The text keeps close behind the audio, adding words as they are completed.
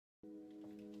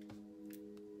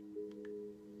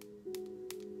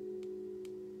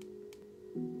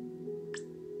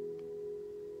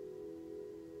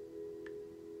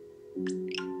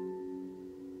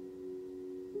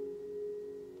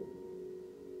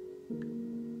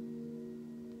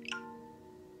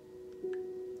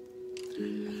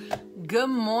Good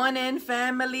morning,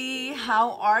 family.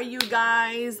 How are you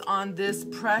guys on this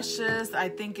precious, I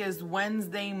think it's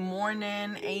Wednesday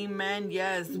morning? Amen.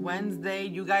 Yes, Wednesday.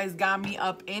 You guys got me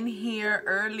up in here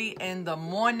early in the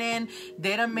morning.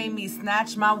 They done made me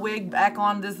snatch my wig back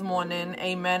on this morning.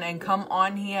 Amen. And come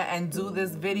on here and do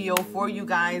this video for you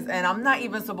guys. And I'm not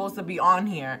even supposed to be on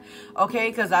here.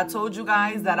 Okay, because I told you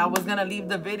guys that I was going to leave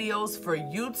the videos for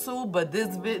YouTube. But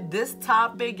this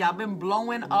topic, y'all been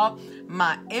blowing up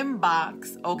my inbox.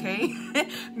 Okay,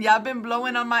 y'all been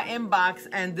blowing on my inbox,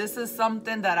 and this is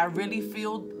something that I really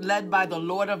feel led by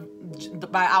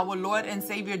by our Lord and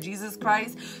Savior Jesus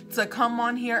Christ to come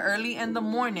on here early in the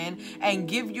morning and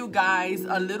give you guys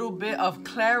a little bit of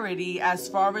clarity as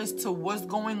far as to what's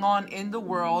going on in the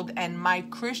world and my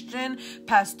Christian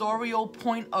pastoral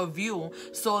point of view,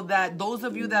 so that those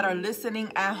of you that are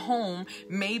listening at home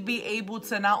may be able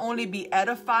to not only be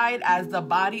edified as the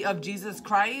body of Jesus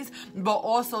Christ, but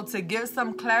also to give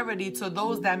some clarity to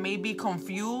those that may be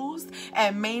confused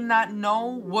and may not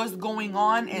know what's going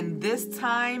on in this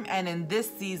time and in this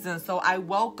season. So I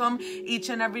welcome each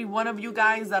and every one of you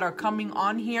guys that are coming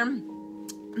on here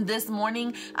this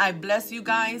morning. I bless you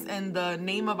guys in the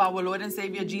name of our Lord and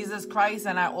Savior Jesus Christ,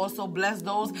 and I also bless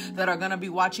those that are going to be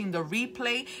watching the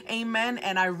replay. Amen.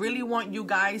 And I really want you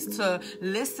guys to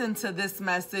listen to this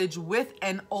message with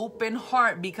an open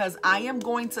heart, because I am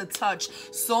going to touch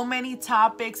so many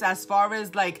topics as far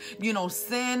as, like, you know,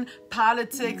 sin,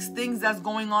 politics, things that's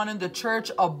going on in the church,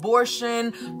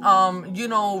 abortion, you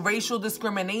know, racial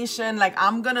discrimination. Like,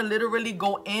 I'm gonna literally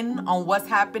go in on what's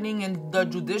happening in the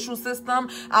judicial system.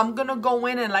 I'm gonna go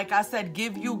in and, like I said,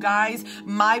 give you guys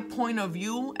my point of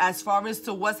view as far as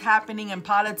to what's happening in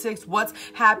politics, what's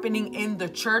happening in the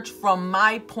church from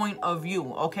my point of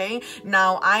view. Okay,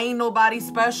 now I ain't nobody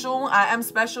special. I am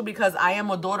special because I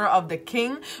am a daughter of the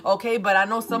King. Okay, but I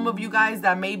know some of you guys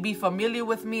that may be familiar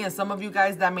with me, and some of you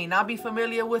guys that may not be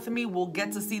familiar with me will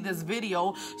get to see this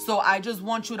video. So I just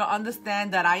want you to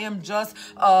understand that I am just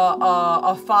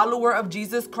a follower of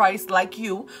Jesus Christ like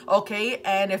you. Okay,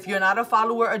 and if you're not a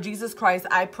follower of Jesus Christ,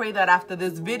 I pray that after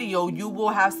this video you will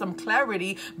have some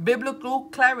clarity, biblical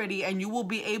clarity, and you will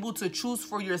be able to choose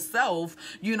for yourself,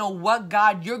 you know, what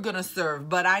God you're gonna serve.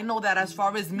 But I know that as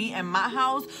far as me and my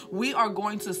house, we are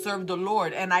going to serve the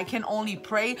Lord, and I can only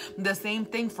pray the same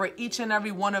thing for each and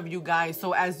every one of you guys.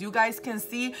 So as you guys can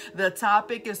see, the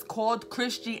topic is called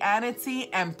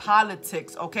Christianity and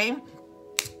politics. Okay,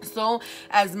 so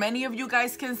as many of you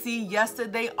guys can see,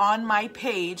 yesterday on my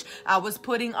page, I was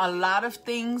putting a lot of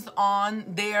things on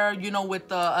there, you know, with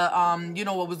the, you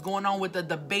know, what was going on with the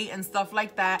debate and stuff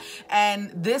like that.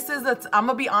 And this is I'm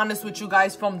gonna be honest with you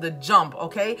guys from the jump.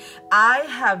 Okay, I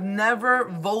have never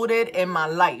voted in my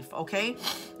life. Okay,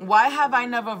 why have I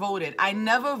never voted? I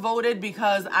never voted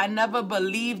because I never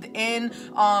believed in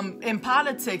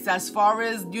politics, as far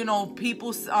as, you know,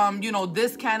 people, you know,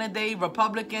 this candidate,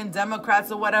 Republican,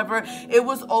 Democrats, or whatever. It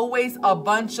was always a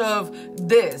bunch of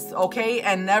this, okay,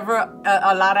 and never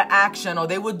a lot of action, or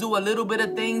they would do a little bit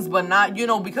of things, but not, you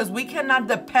know, because we cannot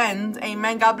depend,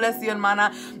 amen, God bless you,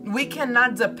 hermana, we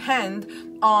cannot depend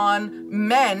on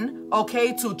men,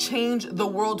 okay, to change the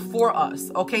world for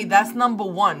us. Okay, that's number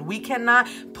one. We cannot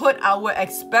put our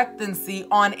expectancy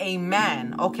on a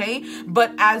man. Okay,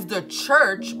 but as the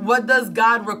church, what does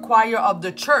God require of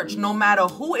the church? No matter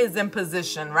who is in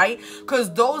position, right?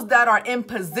 Because those that are in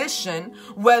position,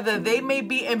 whether they may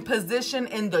be in position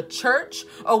in the church,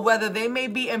 or whether they may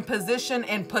be in position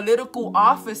in political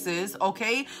offices,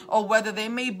 okay, or whether they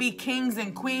may be kings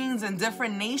and queens in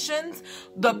different nations,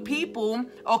 the people,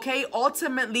 okay,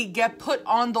 ultimately get put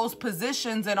on those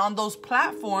positions and on those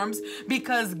platforms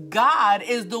because God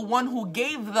is the one who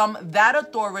gave them that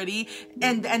authority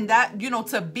and that, you know,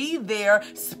 to be there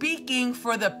speaking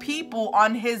for the people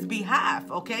on his behalf.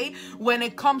 Okay, when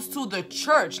it comes to the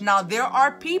church, now there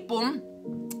are people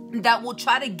that will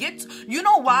try to get, you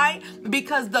know why?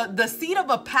 Because the seat of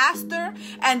a pastor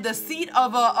and the seat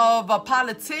of a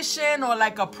politician, or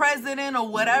like a president, or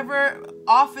whatever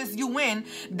office you win,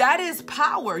 that is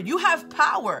power. You have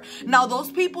power. Now,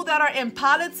 those people that are in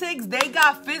politics, they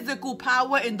got physical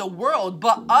power in the world,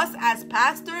 but us as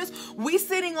pastors, we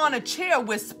sitting on a chair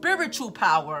with spiritual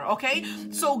power. Okay,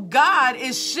 so God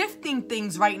is shifting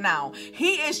things right now.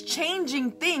 He is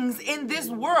changing things in this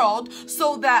world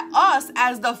so that us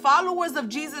as the followers of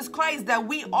Jesus Christ that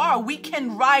we are, we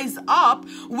can rise up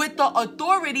with the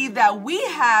authority that we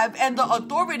have and the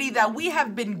authority that we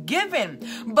have been given.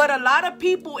 But a lot of of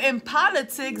people in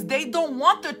politics, they don't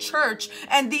want the church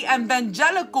and the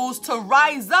evangelicals to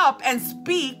rise up and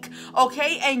speak,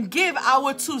 okay, and give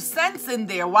our 2 cents in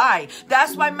there. Why?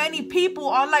 That's why many people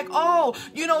are like, oh,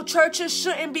 you know, churches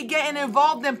shouldn't be getting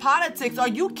involved in politics. Are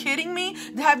you kidding me?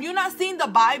 Have you not seen the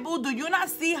Bible? Do you not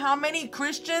see how many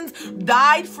Christians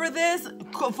died for this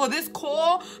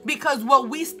call? Because what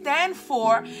we stand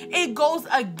for, it goes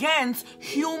against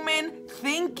human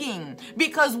thinking.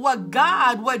 Because what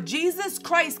Jesus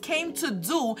Christ came to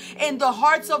do in the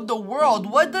hearts of the world,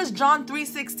 what does John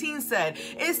 3:16 said?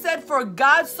 It said, for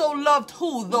God so loved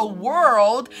who? The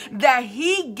world, that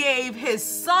he gave his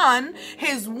son,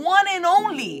 his one and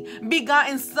only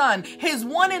begotten son, his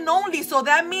one and only. So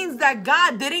that means that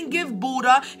God didn't give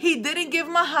Buddha, he didn't give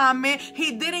Muhammad,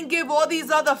 he didn't give all these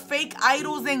other fake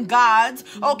idols and gods,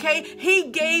 okay? He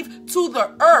gave to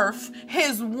the earth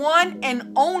his one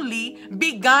and only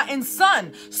begotten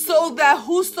son, so that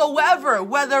whosoever,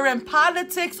 whether in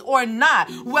politics or not,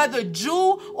 whether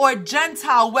Jew or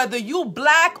Gentile, whether you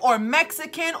black or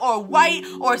Mexican or white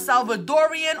or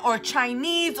Salvadorian or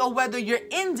Chinese, or whether you're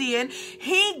Indian,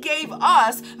 he gave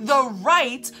us the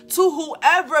right to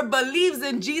whoever believes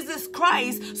in Jesus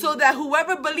Christ, so that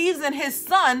whoever believes in his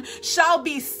son shall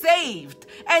be saved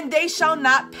and they shall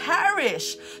not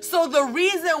perish. So the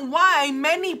reason why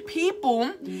many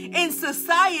people in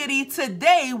society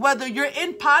today, whether you're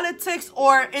in politics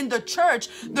or in the church,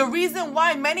 the reason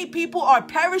why many people are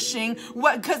perishing,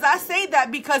 because I say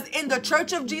that because in the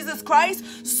church of Jesus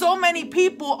Christ, so many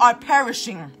people are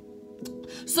perishing.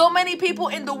 So many people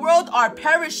in the world are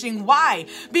perishing. Why?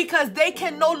 Because they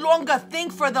can no longer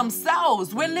think for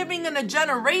themselves. We're living in a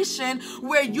generation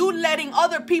where you letting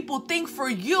other people think for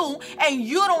you, and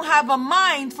you don't have a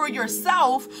mind for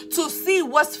yourself to see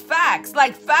what's facts.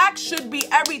 Like, facts should be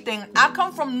everything. I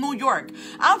come from New York.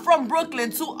 I'm from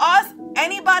Brooklyn. To us,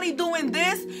 anybody doing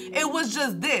this, it was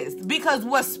just this. Because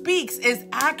what speaks is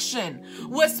action.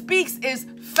 What speaks is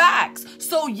facts.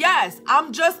 So yes,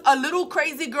 I'm just a little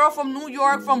crazy girl from New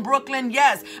York, from Brooklyn.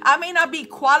 Yes, I may not be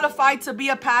qualified to be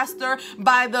a pastor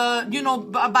by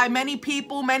by many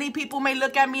people. Many people may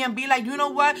look at me and be like, you know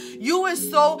what? You is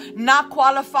so not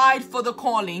qualified for the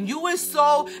calling. You is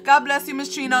so, God bless you,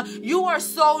 Miss Trina. You are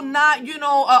so not,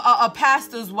 a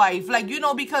pastor's wife. Like,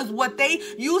 because what they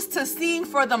used to seeing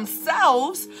for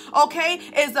themselves, okay,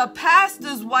 is a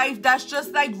pastor's wife that's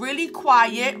just like really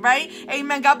quiet, right?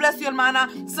 Amen. God bless you, hermana.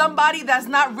 Somebody that's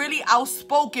not really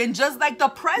outspoken, just like the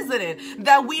president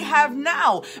that we have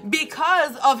now,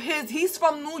 because of he's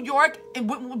from New York.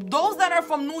 Those that are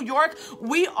from New York,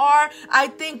 we are, I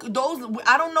think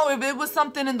I don't know if it was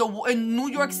something in New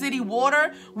York City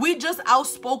water. We just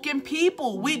outspoken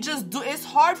people. We just do. It's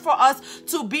hard for us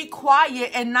to be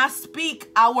quiet and not speak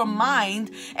our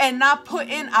mind and not put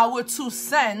in our 2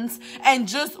 cents and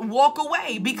just walk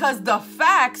away, because the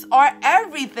facts are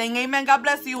everything. Amen. God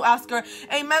bless you, Oscar.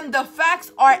 Amen. The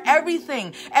facts are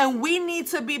everything, and we need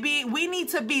to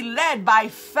be led by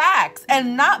facts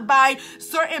and not by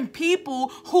certain people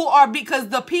who are, because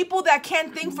the people that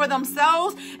can't think for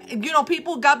themselves,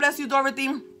 people, God bless you, Dorothy,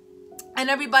 and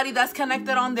everybody that's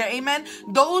connected on there, amen.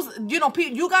 Those,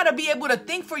 you got to be able to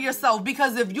think for yourself,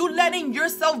 because if you letting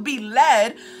yourself be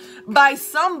led by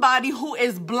somebody who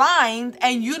is blind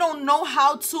and you don't know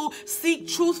how to seek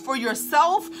truth for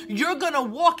yourself, you're gonna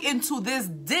walk into this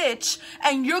ditch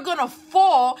and you're gonna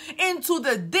fall into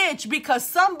the ditch, because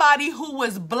somebody who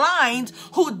was blind,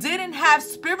 who didn't have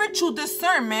spiritual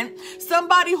discernment,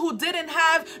 somebody who didn't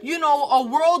have, a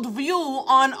worldview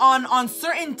on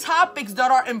certain topics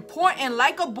that are important,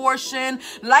 like abortion,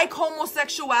 like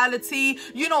homosexuality,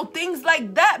 things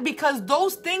like that, because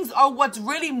those things are what's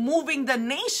really moving the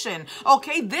nation.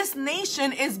 Okay, this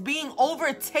nation is being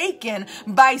overtaken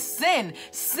by sin.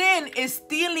 Sin is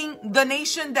stealing the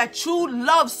nation that you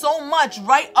love so much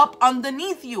right up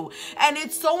underneath you. And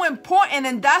it's so important,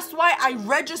 and that's why I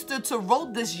registered to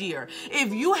vote this year.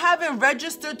 If you haven't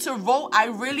registered to vote, I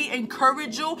really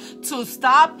encourage you to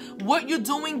stop what you're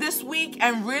doing this week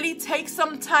and really take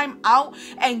some time out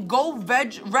and go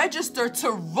register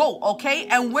to vote, okay?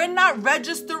 And we're not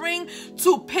registering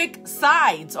to pick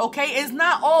sides, okay? It's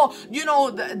not,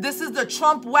 this is the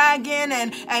Trump wagon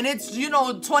and it's,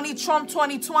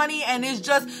 2020 and it's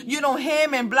just,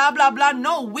 him and blah, blah, blah.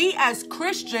 No, we as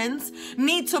Christians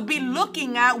need to be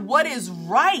looking at what is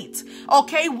right,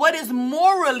 okay? What is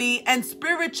morally and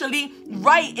spiritually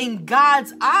right in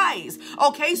God's eyes,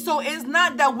 okay? So it's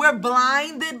not that we're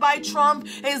blinded by Trump.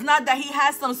 It's not that he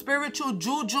has some spiritual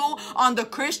juju on the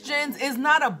Christians. It's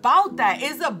not about that.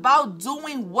 It's about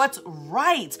doing what's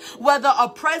right. Whether a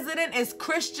president is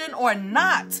Christian Christian or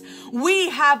not, we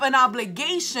have an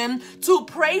obligation to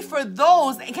pray for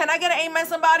those. Can I get an amen,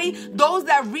 somebody? Those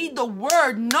that read the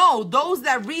word, no. Those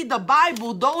that read the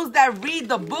Bible, those that read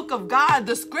the book of God,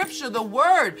 the scripture, the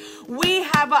word. We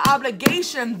have an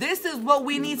obligation. This is what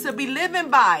we need to be living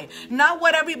by. Not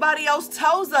what everybody else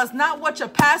tells us, not what your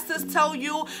pastors tell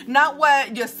you, not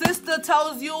what your sister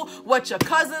tells you, what your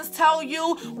cousins tell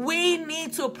you. We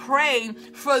need to pray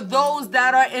for those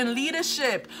that are in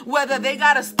leadership, whether they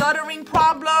got a stuttering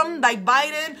problem like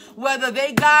Biden, whether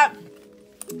they got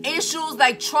issues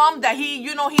like Trump, that he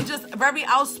just very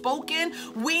outspoken.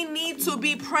 We need to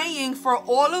be praying for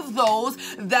all of those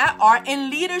that are in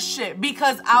leadership,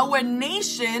 because our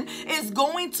nation is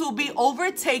going to be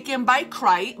overtaken by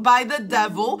the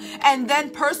devil, and then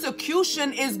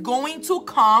persecution is going to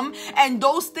come, and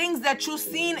those things that you've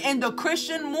seen in the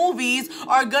Christian movies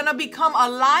are gonna become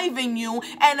alive in you.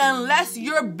 And unless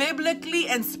you're biblically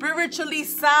and spiritually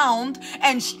sound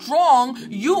and strong,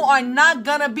 you are not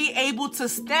gonna be able to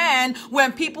stand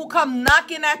when people come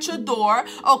knocking at your door,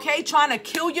 okay, trying to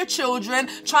kill your children,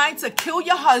 trying to kill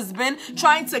your husband,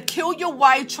 trying to kill your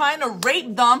wife, trying to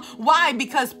rape them. Why?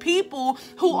 Because people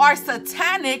who are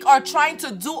satanic are trying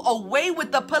to do away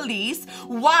with the police.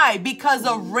 Why? Because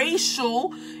of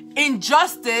racial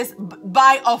injustice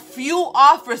by a few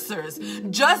officers.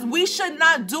 We should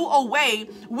not do away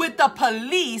with the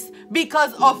police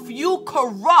because a few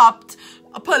corrupt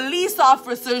police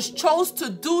officers chose to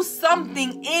do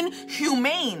something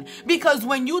inhumane. Because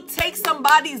when you take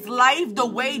somebody's life the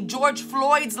way George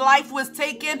Floyd's life was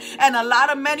taken, and a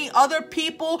lot of many other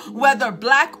people, whether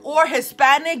black or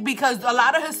Hispanic, because a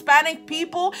lot of Hispanic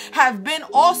people have been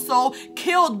also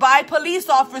killed by police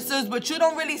officers, but you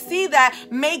don't really see that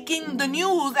making the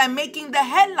news and making the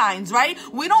headlines, right?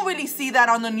 We don't really see that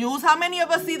on the news. How many of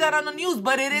us see that on the news?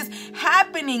 But it is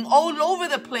happening all over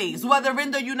the place, whether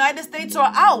in the United States or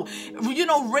out.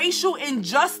 Racial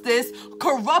injustice,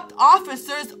 corrupt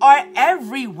officers are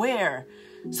everywhere.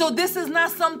 So this is not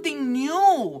something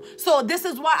new. So this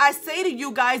is why I say to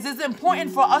you guys, it's important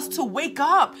for us to wake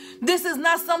up. This is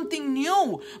not something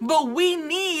new, but we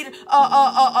need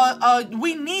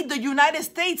the United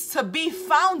States to be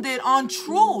founded on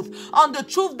truth, on the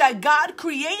truth that God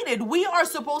created. We are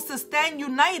supposed to stand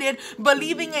united,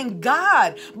 believing in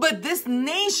God. But this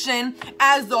nation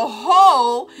as a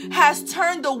whole has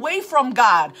turned away from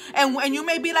God. And you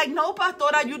may be like, no,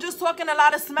 Pastora, you're just talking a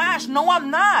lot of smash. No, I'm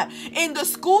not. In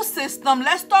the school system,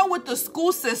 let's start with the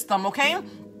school system, okay?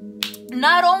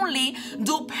 Not only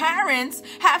do parents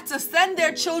have to send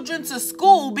their children to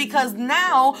school, because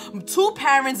now two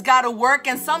parents got to work,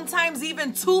 and sometimes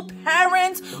even two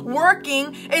parents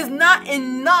working is not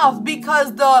enough,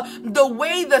 because the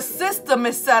way the system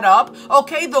is set up,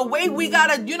 okay, the way we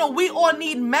gotta, we all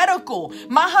need medical.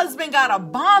 My husband got a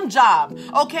bomb job,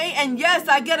 okay, and yes,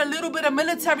 I get a little bit of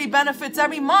military benefits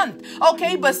every month,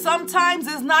 okay, but sometimes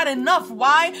it's not enough.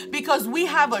 Why? Because we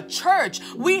have a church.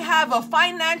 We have a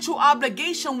financial obligation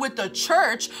with the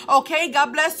church, okay?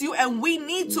 God bless you. And we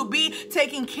need to be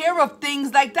taking care of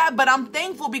things like that. But I'm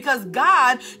thankful because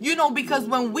God, because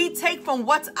when we take from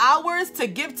what's ours to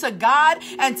give to God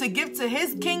and to give to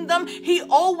his kingdom, he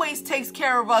always takes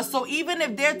care of us. So even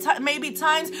if there may be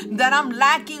times that I'm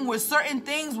lacking with certain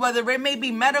things, whether it may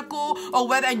be medical or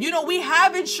whether, and we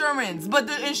have insurance, but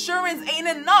the insurance ain't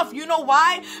enough. You know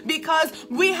why? Because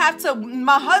we have to,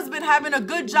 my husband having a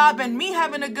good job and me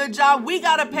having a good job, we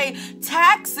got to pay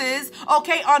taxes,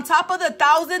 okay, on top of the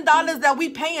 $1,000 that we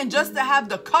paying just to have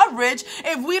the coverage.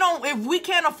 If we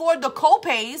can't afford the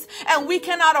co-pays, and we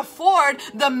cannot afford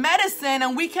the medicine,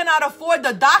 and we cannot afford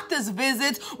the doctor's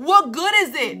visits, what good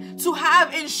is it to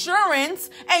have insurance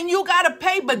and you gotta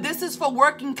pay? But this is for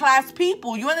working class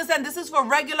people. You understand? This is for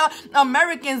regular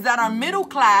Americans that are middle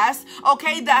class,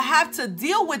 okay, that have to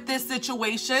deal with this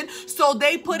situation. So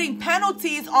they putting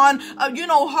penalties on,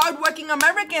 hardworking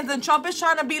Americans, and Trump is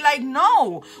trying to be like,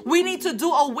 no, we need to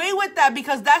do away with that,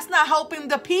 because that's not helping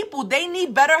the people. They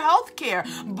need better health care.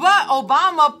 But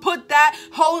Obama put that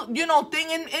whole,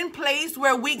 thing in place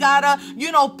where we gotta,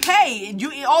 pay.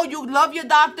 You love your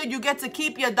doctor, you get to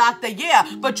keep your doctor.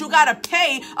 Yeah, but you gotta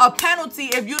pay a penalty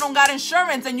if you don't got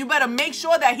insurance, and you better make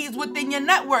sure that he's within your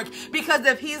network, because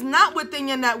if he's not within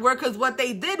your network, because what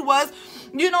they did was,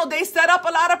 they set up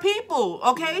a lot of people,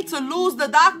 okay, to lose the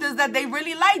doctors that they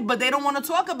really like, but they don't want to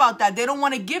talk about that. They don't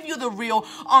want to give you the real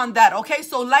on that, okay?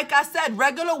 So like I said,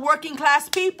 regular working class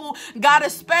people got to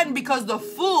spend, because the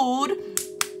food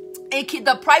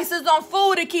The prices on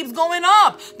food, it keeps going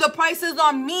up. The prices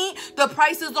on meat, the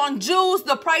prices on juice,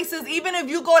 the prices, even if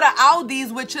you go to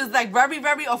Aldi's, which is like very,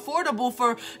 very affordable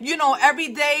for, you know,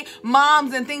 everyday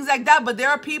moms and things like that. But there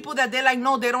are people that they're like,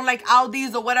 no, they don't like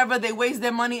Aldi's or whatever. They waste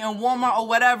their money in Walmart or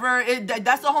whatever.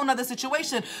 That's a whole nother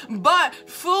situation. But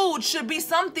food should be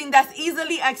something that's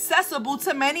easily accessible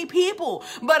to many people.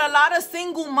 But a lot of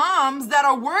single moms that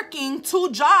are working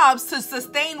 2 jobs to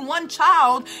sustain 1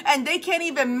 child, and they can't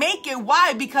even make it.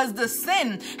 Why? Because the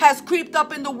sin has creeped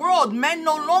up in the world. Men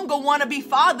no longer want to be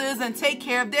fathers and take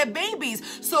care of their babies.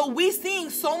 So we seeing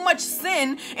so much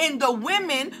sin in the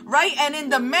women, right? And in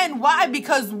the men. Why?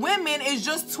 Because women is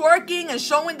just twerking and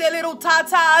showing their little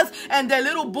tatas and their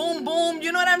little boom boom.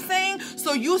 You know what I'm saying?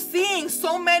 So you seeing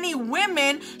so many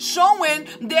women showing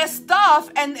their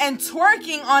stuff and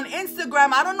twerking on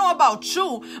Instagram. I don't know about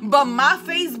you, but my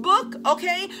Facebook,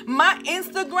 okay, my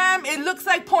Instagram, it looks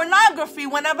like pornography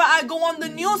whenever I go on the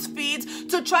news feeds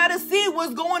to try to see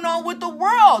what's going on with the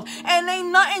world. And ain't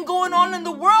nothing going on in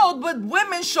the world but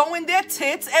women showing their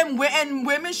tits and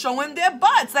women showing their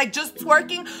butts, like just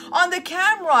twerking on the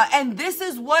camera. And this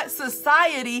is what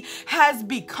society has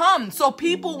become. So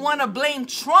people want to blame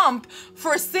Trump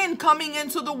for sin coming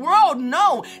into the world.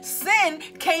 No, sin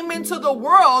came into the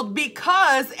world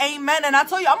because, amen. And I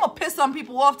tell you, I'm going to piss some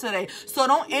people off today. So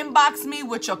don't inbox me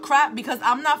with your crap because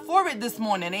I'm not for it this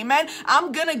morning. Amen.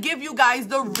 I'm going to give you guys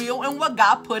the real and what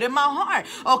God put in my heart.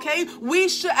 Okay. We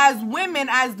should, as women,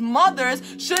 as mothers,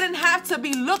 shouldn't have to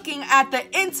be looking at the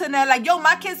internet like, yo,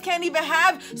 my kids can't even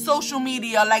have social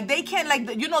media. Like they can't,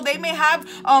 like, you know, they may have,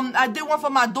 I did one for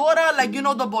my daughter, like, you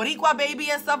know, the Boricua baby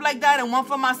and stuff like that. And one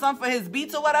for my son for his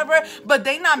beats or whatever, but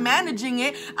they not managing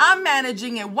it. I'm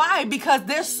managing it. Why? Because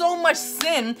there's so much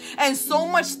sin and so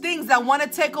much things that want to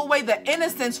take away the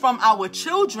innocence from our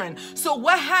children. So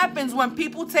what happens when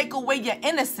people take away your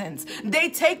innocence? They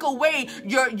take away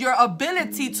your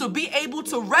ability to be able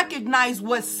to recognize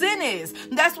what sin is.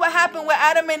 That's what happened with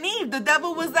Adam and Eve. The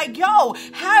devil was like, yo,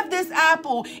 have this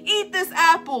apple, eat this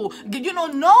apple. You know,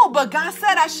 no, but God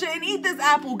said I shouldn't eat this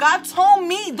apple. God told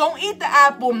me don't eat the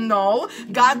apple. No,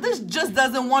 God just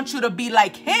doesn't want you to be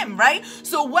like him, right?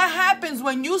 So what happens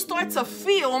when you start to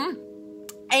feel,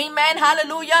 amen,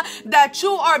 hallelujah, that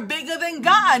you are bigger than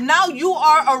God? Now you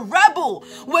are a rebel.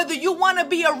 Whether you want to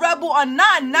be a rebel or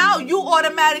not, now you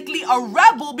automatically a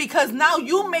rebel because now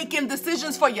you making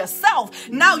decisions for yourself.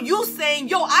 Now you saying,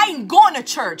 yo, I ain't going to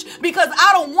church because I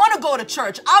don't want to go to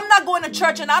church. I'm not going to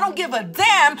church and I don't give a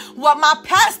damn what my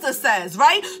pastor says,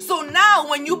 right? So now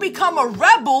when you become a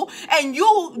rebel and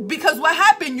because what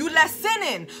happened, you let sin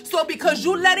in. So because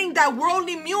you letting that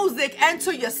worldly music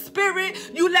enter your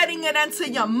spirit, you letting it enter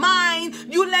your mind,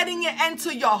 you letting it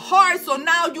enter your heart. So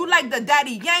now you like the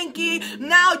Daddy Yankee,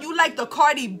 now you like the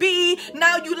Cardi B,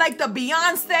 now you like the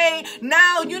Beyonce,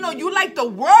 now you know you like the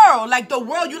world,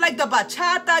 you like the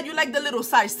bachata, you like the little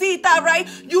salsita, right?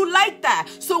 You like that.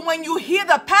 So when you hear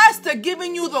the pastor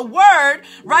giving you the word,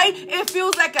 right, it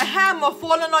feels like a hammer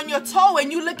falling on your toe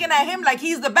and you looking at him like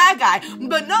he's the bad guy.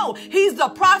 But no, he's the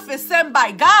prophet sent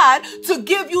by God to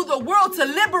give you the word to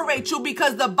liberate you,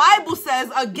 because the Bible says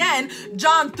again,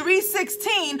 John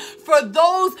 3:16, for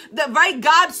those that, right,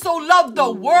 God so loved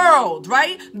the world,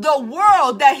 right? The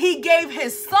world that he gave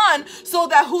his son so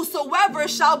that whosoever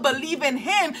shall believe in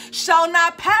him shall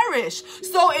not perish.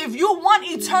 So if you want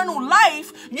eternal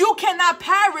life, you cannot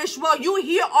perish while you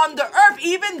here on the earth,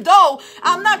 even though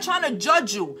I'm not trying to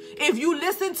judge you. If you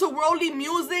listen to worldly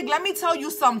music, let me tell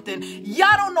you something.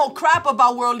 Y'all don't know crap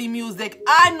about worldly music.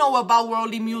 I know about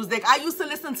worldly music. I used to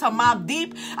listen to Mobb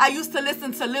Deep. I used to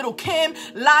listen to Little Kim,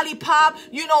 Lollipop,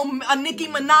 you know, Nicki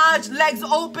Minaj, legs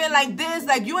open like this,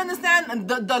 like, you understand?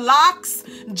 The Locks,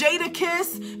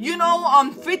 Jadakiss, you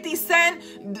know, 50 Cent,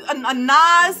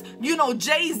 Nas, you know,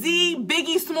 Jay-Z,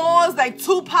 Biggie Smalls, like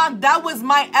Tupac. That was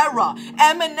my era.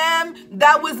 Eminem,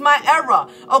 that was my era.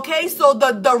 Okay, so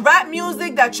the rap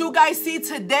music that you guys see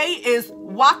today is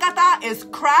wakata, is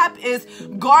crap, is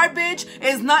garbage,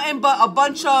 is nothing but a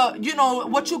bunch of, you know,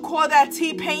 what you call that,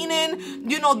 T-painting,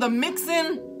 you know, the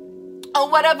mixing or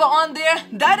whatever on there.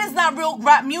 That is not real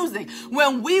rap music.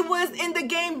 When we was in the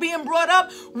game being brought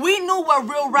up, we knew what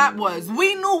real rap was.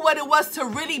 We knew what it was to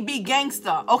really be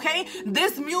gangster, okay?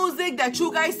 This music that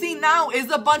you guys see now is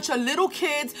a bunch of little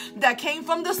kids that came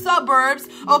from the suburbs,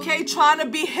 okay, trying to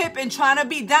be hip and trying to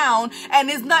be down, and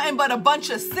it's nothing but a bunch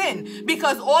of sin,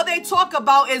 because all they talk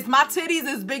about is my titties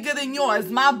is bigger than yours,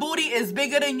 my booty is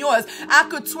bigger than yours, I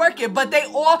could twerk it, but they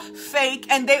all fake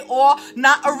and they all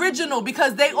not original,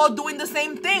 because they all doing the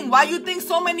same thing? Why you think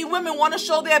so many women want to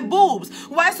show their boobs?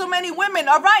 Why so many women?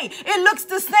 All right, it looks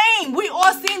the same. We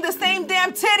all seeing the same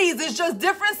damn titties. It's just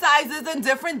different sizes and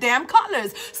different damn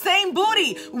colors. Same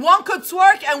booty. One could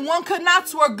twerk and one could not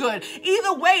twerk good.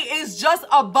 Either way, it's just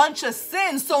a bunch of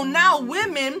sins. So now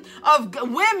women,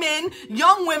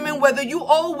 young women, whether you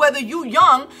old, whether you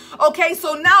young, okay,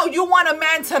 so now you want a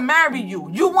man to marry you.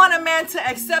 You want a man to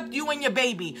accept you and your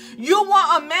baby. You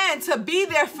want a man to be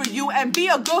there for you and be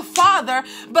a good father.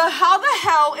 But how the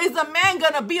hell is a man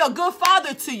gonna be a good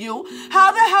father to you?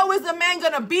 How the hell is a man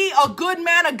gonna be a good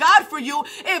man of God for you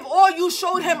if all you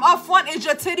showed him up front is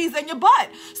your titties and your butt?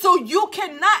 So you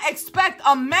cannot expect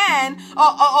a man,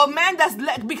 a man that's,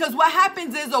 because what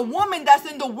happens is a woman that's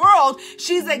in the world,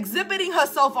 she's exhibiting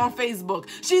herself on Facebook.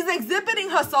 She's exhibiting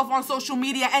herself on social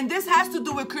media, and this has to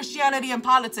do with Christianity and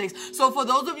politics. So for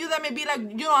those of you that may be like,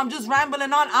 I'm just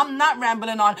rambling on, I'm not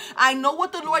rambling on. I know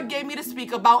what the Lord gave me to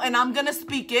speak about, and I'm going to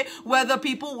speak it. Whether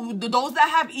people, those that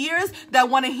have ears that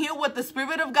want to hear what the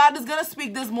Spirit of God is going to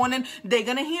speak this morning, they're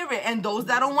going to hear it. And those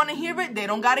that don't want to hear it, they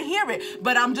don't got to hear it.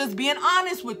 But I'm just being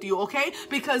honest with you, okay?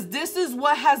 Because this is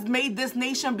what has made this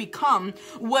nation become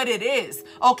what it is,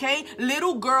 okay?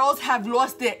 Little girls have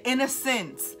lost their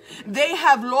innocence. They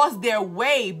have lost their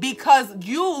way because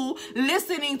you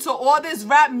listening to all this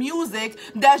rap music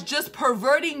that's just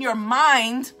perverting your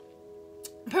mind,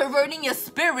 perverting your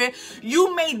spirit.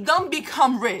 You made them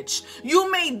become rich. You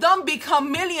made them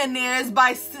become millionaires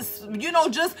by,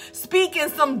 just speaking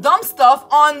some dumb stuff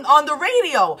on the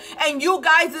radio. And you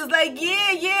guys is like,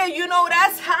 yeah,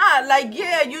 that's hot. Like,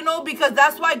 yeah, because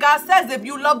that's why God says, if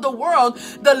you love the world,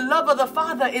 the love of the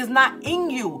Father is not in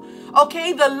you.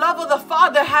 Okay, the love of the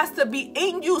Father has to be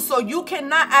in you, so you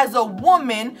cannot, as a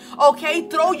woman, okay,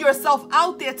 throw yourself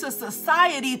out there to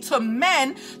society, to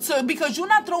men, because you're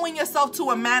not throwing yourself to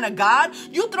a man of God.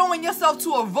 You're throwing yourself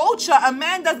to a vulture, a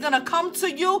man that's going to come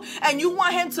to you, and you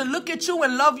want him to look at you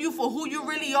and love you for who you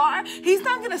really are. He's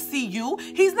not going to see you.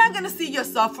 He's not going to see your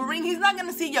suffering. He's not going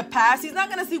to see your past. He's not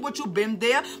going to see what you've been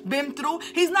through.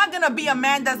 He's not going to be a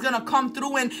man that's going to come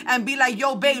through and be like,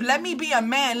 yo, babe, let me be a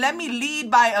man. Let me lead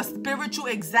by a spiritual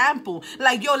example.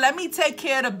 Like, yo, let me take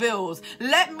care of the bills.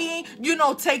 Let me,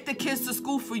 take the kids to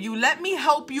school for you. Let me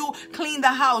help you clean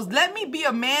the house. Let me be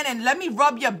a man and let me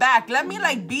rub your back. Let me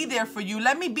be there for you.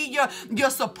 Let me be your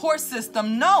support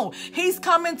system. No, he's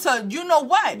coming to,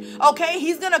 what? Okay,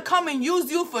 he's going to come and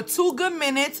use you for 2 good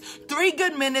minutes, 3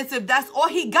 good minutes, if that's all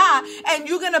he got. And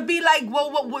you're going to be like,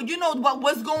 well,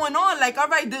 what's going on? Like, all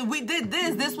right, we did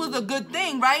this. This was a good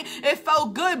thing, right? It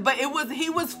felt good, but he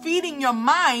was feeding your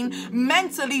mind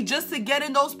mentally just to get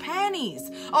in those panties.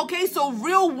 Okay, so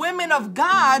real women of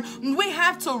God, we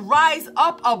have to rise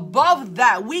up above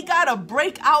that. We got to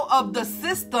break out of the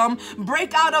system,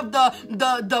 break out of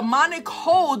the demonic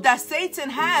hold that Satan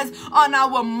has on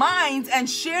our minds, and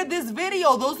share this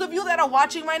video. Those of you that are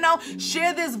watching right now,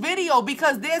 share this video,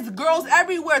 because there's girls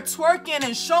everywhere twerking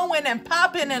and showing and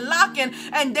popping and locking,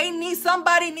 and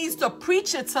somebody needs to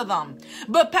preach it to them.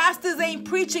 But pastors ain't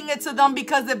preaching it to them,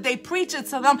 because if they preach it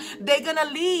to them, they're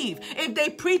gonna leave. If they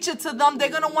preach it to them, they're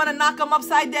gonna want to knock them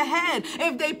upside their head.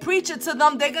 If they preach it to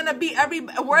them, they're gonna be every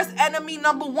worst enemy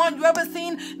number 1. You ever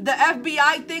seen the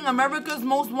FBI thing, America's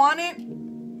Most Wanted?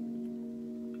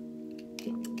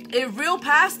 If real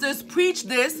pastors preach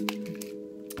this,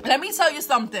 let me tell you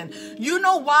something. You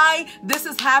know why this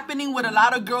is happening with a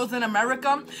lot of girls in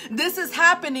America? This is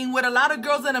happening with a lot of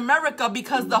girls in America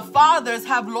because the fathers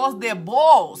have lost their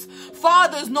balls.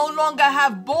 Fathers no longer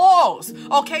have balls.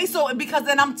 Okay, so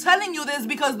and I'm telling you this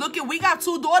because look, we got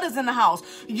 2 daughters in the house.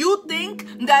 You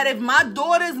think that if my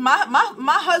daughters, my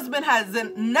husband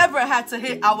hasn't never had to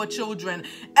hit our children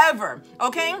ever,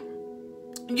 okay?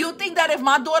 You think that if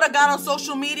my daughter got on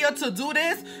social media to do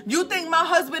this, you think my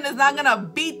husband is not going to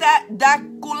beat that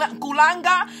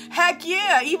kulanga? Heck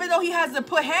yeah. Even though he hasn't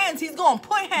put hands, he's going to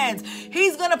put hands.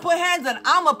 He's going to put hands and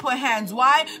I'm going to put hands.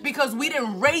 Why? Because we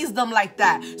didn't raise them like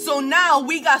that. So now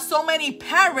we got so many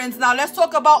parents. Now let's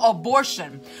talk about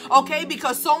abortion. Okay?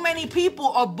 Because so many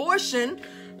people, abortion,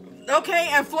 okay,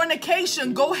 and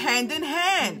fornication go hand in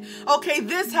hand. Okay,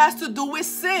 this has to do with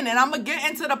sin, and I'm going to get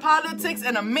into the politics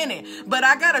in a minute, but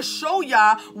I got to show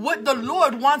y'all what the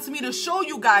Lord wants me to show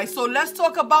you guys. So let's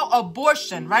talk about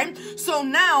abortion, right? So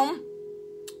now,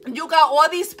 You got all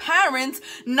these parents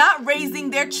not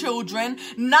raising their children,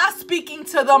 not speaking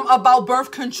to them about birth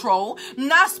control,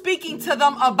 not speaking to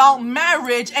them about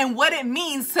marriage and what it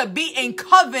means to be in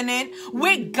covenant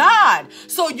with God.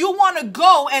 So you want to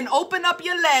go and open up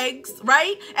your legs,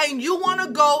 right? And you want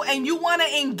to go and you want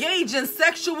to engage in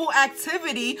sexual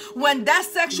activity when that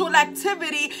sexual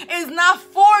activity is not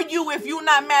for you if you're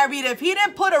not married. If he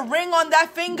didn't put a ring on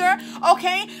that finger,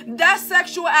 okay, that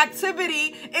sexual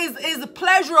activity is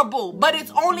pleasurable, but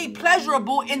it's only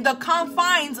pleasurable in the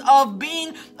confines of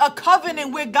being a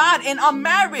covenant with God in a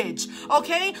marriage.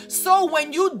 Okay, so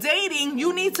when you dating,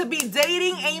 you need to be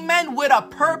dating, amen, with a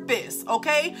purpose.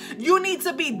 Okay, you need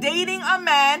to be dating a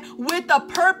man with a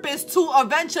purpose to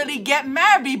eventually get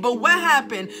married. But what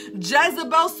happened?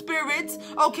 Jezebel spirits,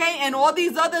 okay, and all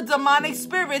these other demonic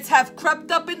spirits have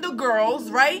crept up in the girls,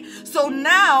 right? So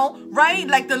now, right,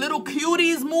 like the little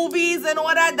cuties movies and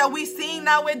all that we see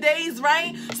nowadays,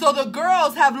 right? So the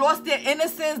girls have lost their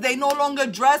innocence. They no longer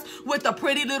dress with a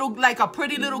pretty little, like a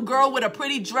pretty little girl with a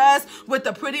pretty dress, with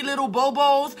the pretty little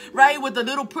bobos, right? With the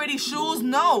little pretty shoes.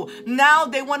 No, now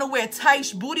they want to wear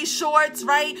tight booty shorts,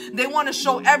 right? They want to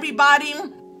show everybody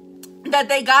that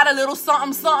they got a little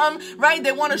something, right?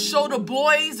 They want to show the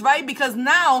boys, right? Because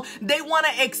now they want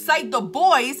to excite the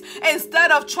boys instead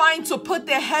of trying to put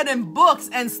their head in books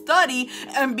and study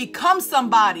and become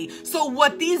somebody. So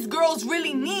what these girls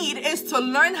really need is to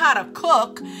learn how to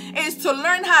cook, is to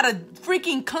learn how to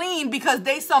freaking clean, because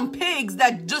they some pigs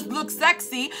that just look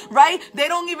sexy, right? They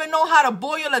don't even know how to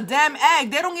boil a damn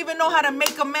egg. They don't even know how to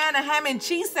make a man a ham and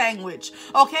cheese sandwich,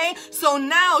 okay? So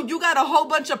now you got a whole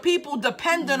bunch of people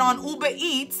dependent on Uber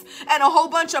Eats and a whole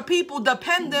bunch of people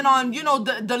dependent on, you know,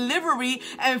 the delivery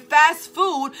and fast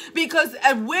food, because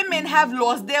women have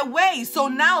lost their way. So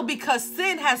now because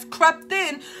sin has crept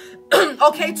in,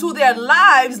 okay, to their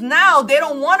lives, now they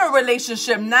don't want a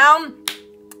relationship. Now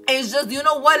it's just, you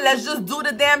know what, let's just do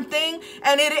the damn thing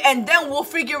and then we'll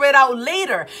figure it out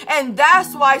later. And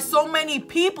that's why so many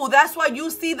people, that's why you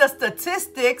see the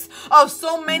statistics of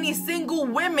so many single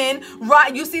women,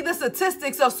 right? You see the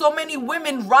statistics of so many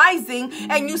women rising,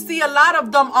 and you see a lot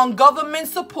of them on government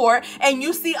support, and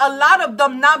you see a lot of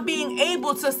them not being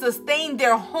able to sustain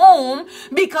their home,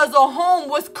 because a home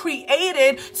was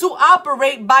created to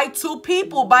operate by two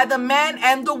people, by the man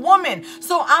and the woman.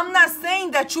 So I'm not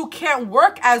saying that you can't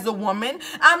work as a woman.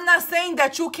 I'm not saying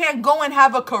that you can't go and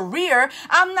have a career.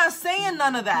 I'm not saying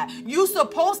none of that. You're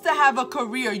supposed to have a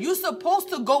career. You're supposed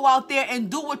to go out there and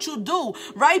do what you do,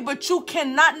 right? But you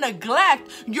cannot neglect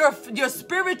your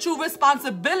spiritual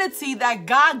responsibility that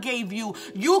God gave you.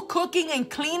 You cooking and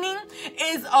cleaning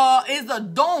is a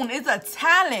don, is a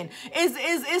talent,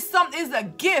 is a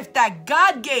gift that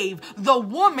God gave the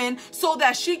woman so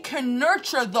that she can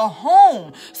nurture the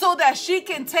home, so that she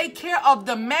can take care of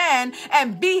the man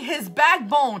and be his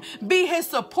backbone, be his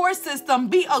support system,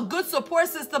 be a good support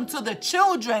system to the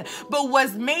children. But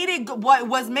what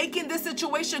was making this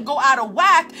situation go out of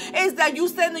whack is that you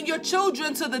sending your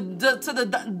children to the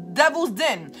devil's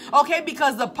den, okay?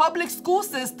 Because the public school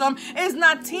system is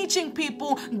not teaching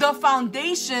people the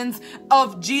foundations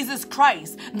of Jesus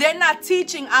Christ. They're not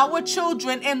teaching our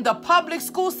children in the public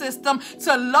school system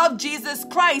to love Jesus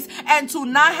Christ and to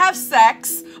not have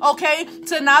sex, okay?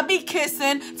 To not be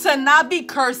kissing, to not be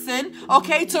cursing,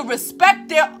 okay? To respect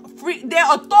their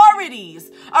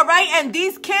authorities, all right? And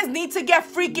these kids need to get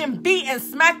freaking beat and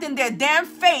smacked in their damn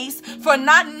face for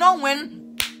not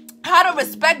knowing how to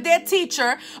respect their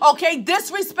teacher, okay?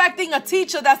 Disrespecting a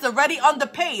teacher that's already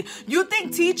underpaid. You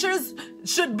think teachers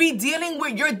should be dealing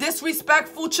with your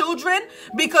disrespectful children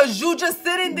because you just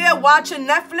sitting there watching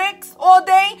Netflix all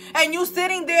day, and you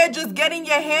sitting there just getting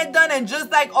your hair done and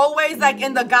just like always like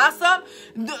in the gossip?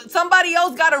 Somebody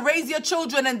else got to raise your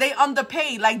children and they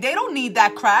underpaid. Like, they don't need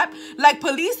that crap. Like,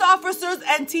 police officers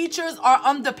and teachers are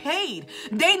underpaid.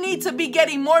 They need to be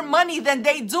getting more money than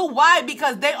they do. Why?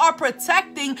 Because they are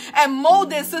protecting and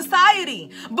molding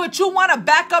society. But you want to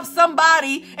back up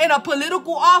somebody in a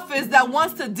political office that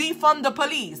wants to defund the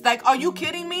police. Like, are you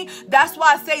kidding me? That's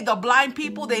why I say the blind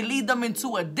people, they lead them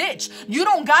into a ditch. You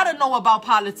don't got to know about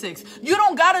politics. You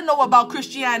don't got to know about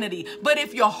Christianity. But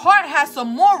if your heart has some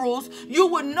morals, you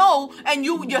would know, and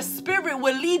your spirit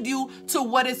will lead you to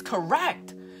what is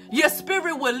correct. Your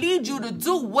spirit will lead you to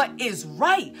do what is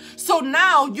right. So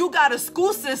now you got a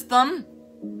school system,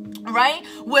 right,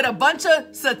 with a bunch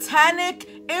of satanic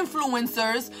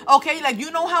influencers, okay? Like, you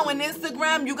know how in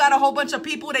Instagram you got a whole bunch of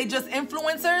people, they just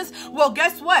influencers? Well,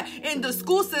 guess what? In the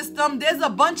school system, there's a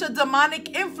bunch of demonic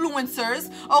influencers,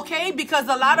 okay? Because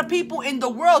a lot of people in the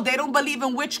world, they don't believe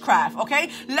in witchcraft, okay?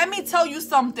 Let me tell you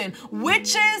something.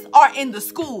 Witches are in the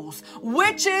schools.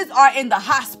 Witches are in the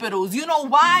hospitals. You know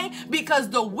why? Because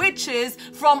the witches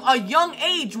from a young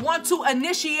age want to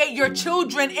initiate your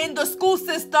children in the school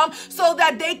system so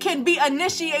that they can be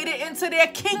initiated into their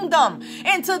kingdom,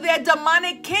 into their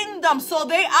demonic kingdom. So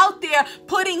they out there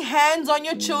putting hands on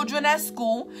your children at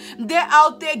school. They're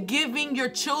out there giving your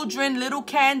children little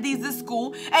candies at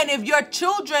school. And if your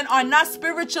children are not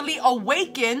spiritually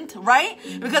awakened, right?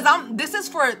 Because this is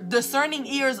for discerning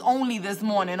ears only this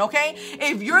morning, okay?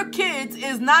 If your kids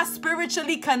is not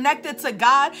spiritually connected to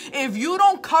God, if you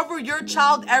don't cover your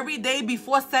child every day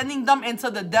before sending them into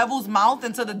the devil's mouth,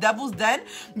 into the devil's den,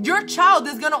 your child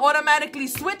is going to automatically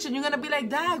switch and you're going to be like,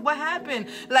 Dad, what happened?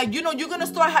 Like, you know, you're going to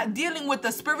start dealing with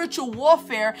the spiritual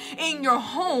warfare in your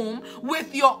home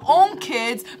with your own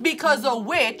kids because a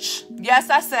witch, yes,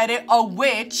 I said it, a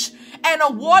witch and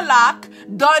a warlock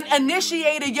done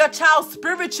initiated your child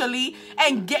spiritually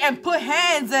and put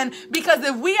hands. And because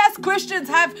if we as Christians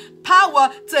have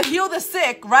power to heal the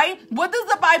sick, right? What does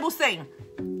the Bible say?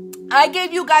 I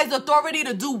gave you guys authority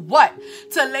to do what?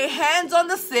 To lay hands on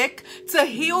the sick, to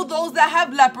heal those that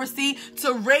have leprosy,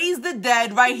 to raise the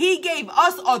dead, right? He gave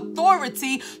us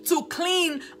authority to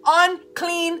clean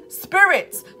unclean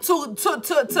spirits,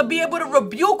 to be able to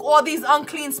rebuke all these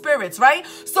unclean spirits, right?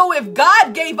 So if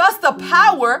God gave us the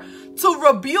power to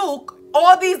rebuke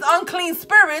all these unclean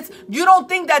spirits, you don't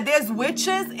think that there's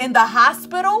witches in the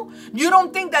hospital? You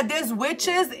don't think that there's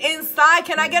witches inside?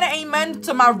 Can I get an amen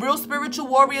to my real spiritual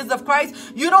warriors of Christ?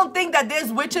 You don't think that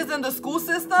there's witches in the school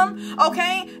system,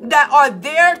 okay, that are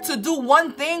there to do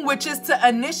one thing, which is to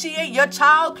initiate your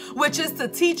child, which is to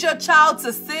teach your child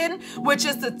to sin, which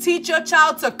is to teach your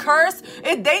child to curse?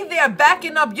 If they there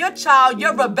backing up your child,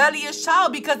 your rebellious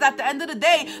child, because at the end of the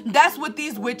day, that's what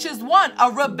these witches want, a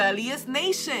rebellious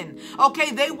nation.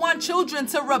 Okay, they want children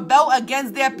to rebel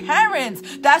against their parents.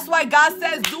 That's why God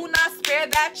says, do not spare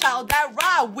that child that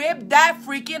rod. Whip that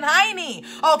freaking hiney.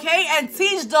 Okay, and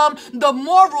teach them the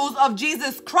morals of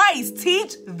Jesus Christ.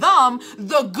 Teach them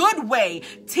the good way.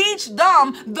 Teach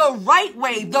them the right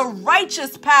way, the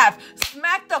righteous path.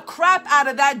 Smack the crap out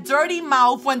of that dirty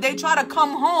mouth when they try to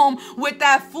come home with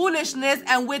that foolishness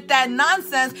and with that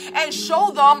nonsense, and show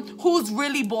them who's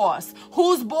really boss.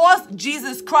 Who's boss?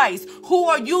 Jesus Christ. Who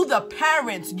are you? The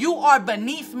parents. You are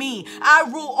beneath me. I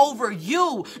rule over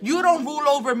you. You don't rule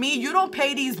over me. You don't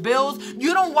pay these bills.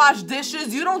 You don't wash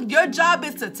dishes. Your job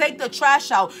is to take the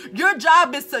trash out. Your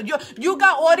job is to, you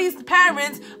got all these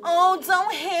parents. Oh,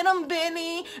 don't hit them,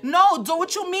 Billy. No,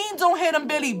 what you mean don't hit them,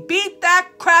 Billy? Beat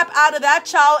that crap out of that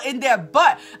child in their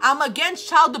butt. I'm against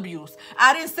child abuse.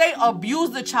 I didn't say abuse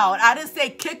the child. I didn't say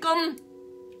kick them.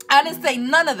 I didn't say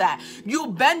none of that. You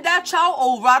bend that child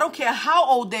over. I don't care how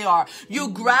old they are. You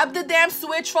grab the damn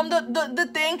switch from the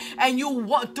thing, and you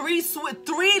want three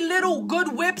little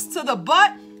good whips to the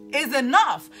butt is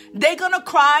enough. They're gonna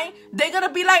cry. They're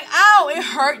gonna be like, ow, it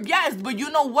hurt. Yes, but you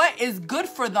know what? It's good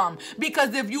for them.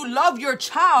 Because if you love your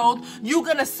child, you're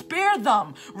gonna spare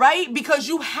them, right? Because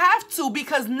you have to.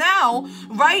 Because now,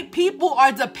 right, people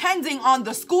are depending on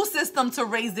the school system to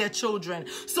raise their children.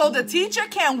 So the teacher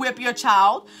can't whip your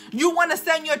child. You want to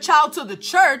send your child to the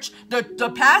church.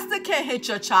 The pastor can't hit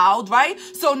your child, right?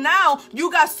 So now you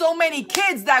got so many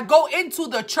kids that go into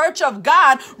the church of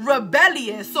God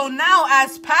rebellious. So now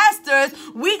as pastors,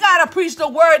 we got to preach the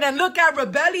word and look at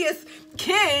rebellious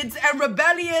kids and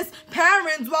rebellious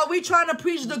parents while we trying to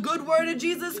preach the good word of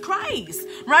Jesus Christ,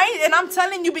 right? And I'm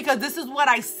telling you, because this is what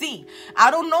I see. I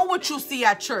don't know what you see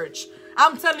at church.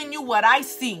 I'm telling you what I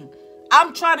see.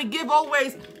 I'm trying to give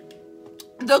always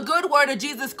the good word of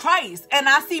Jesus Christ. And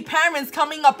I see parents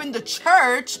coming up in the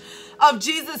church of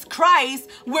Jesus Christ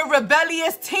with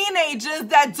rebellious teenagers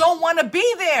that don't want to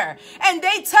be there. And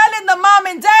they telling the mom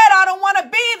and dad, I don't want to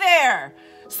be there.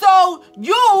 So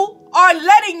you are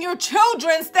letting your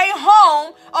children stay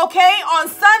home, okay, on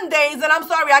Sundays. And I'm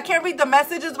sorry, I can't read the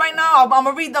messages right now. I'm going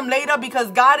to read them later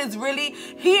because God is really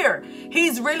here.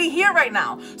 He's really here right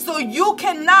now. So you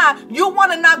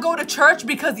want to not go to church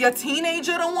because your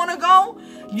teenager don't want to go?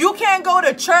 You can't go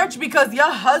to church because your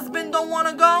husband don't want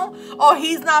to go, or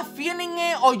he's not feeling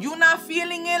it, or you not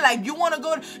feeling it. Like you want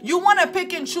to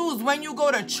pick and choose when you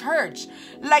go to church.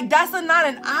 Like that's not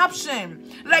an option.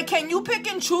 Like, can you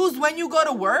pick and choose when you go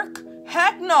to work?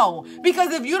 Heck no.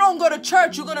 Because if you don't go to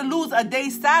church, you're going to lose a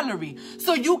day's salary.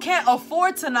 So you can't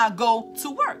afford to not go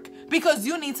to work because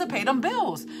you need to pay them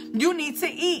bills. You need to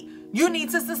eat. You need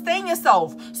to sustain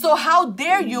yourself. So how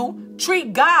dare you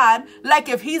treat God like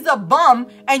if he's a bum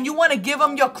and you want to give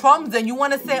him your crumbs and you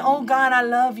want to say, oh God, I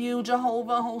love you,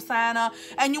 Jehovah, Hosanna.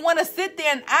 And you want to sit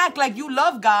there and act like you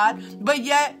love God, but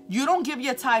yet you don't give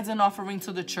your tithes and offering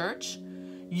to the church.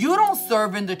 You don't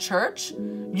serve in the church.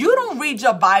 You don't read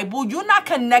your Bible. You're not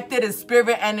connected in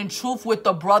spirit and in truth with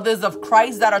the brothers of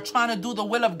Christ that are trying to do the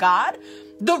will of God.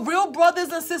 The real brothers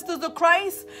and sisters of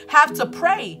Christ have to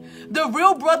pray. The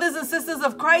real brothers and sisters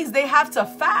of Christ, they have to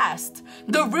fast.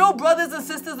 The real brothers and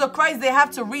sisters of Christ, they have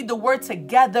to read the word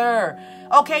together.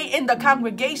 Okay, in the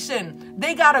congregation,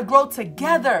 they got to grow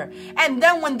together. And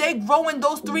then when they grow in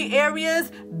those 3 areas,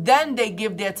 then they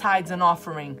give their tithes and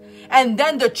offering. And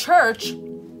then the church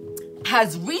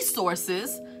has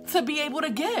resources to be able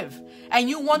to give. And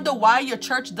you wonder why your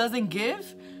church doesn't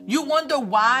give? You wonder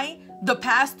why the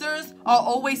pastors are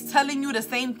always telling you the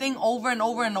same thing over and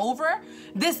over and over?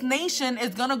 This nation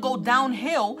is going to go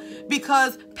downhill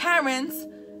because parents,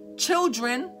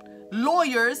 children,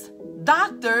 lawyers,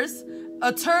 doctors,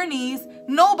 attorneys,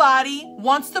 nobody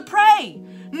wants to pray.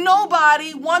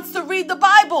 Nobody wants to read the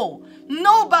Bible.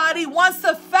 Nobody wants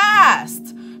to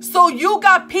fast. So you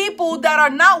got people that are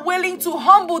not willing to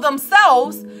humble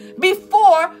themselves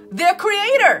before their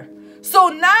creator. So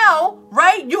now,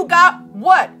 right, you got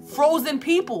what? Frozen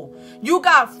people. You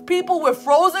got people with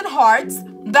frozen hearts.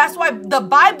 That's why the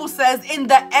Bible says in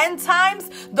the end times,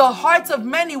 the hearts of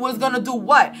many was going to do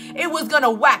what? It was going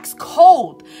to wax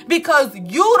cold because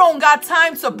you don't got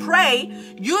time to pray.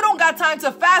 You don't got time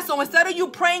to fast. So instead of you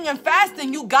praying and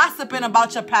fasting, you gossiping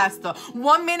about your pastor.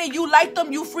 One minute you like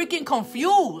them, you freaking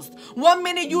confused. One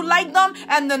minute you like them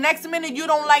and the next minute you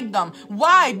don't like them.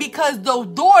 Why? Because the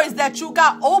doors that you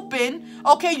got open,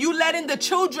 okay, you letting the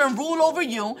children rule over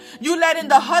you. You letting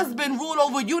the husband rule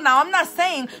over you. Now, I'm not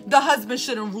saying the husband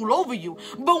shouldn't rule over you.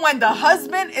 But when the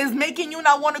husband is making you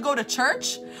not want to go to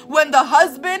church, when the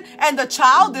husband and the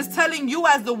child is telling you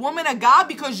as the woman of God,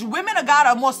 because women of God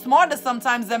are more smarter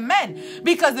sometimes than men.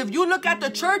 Because if you look at the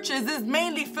churches, it's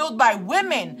mainly filled by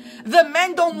women. The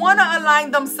men don't want to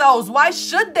align themselves. Why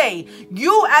should they?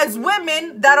 You as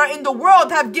women that are in the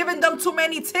world have given them too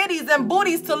many titties and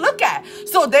booties to look at.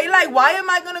 So they like, why am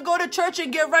I going to go to church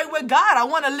and get right with God? I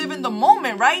want to live in the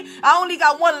moment, right? I only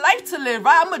got one life to live,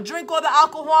 right? I'm going to drink all the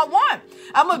alcohol I want.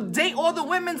 I'm going to date all the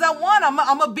women I want. I'm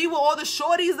going to be with all the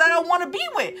shorties that I want to be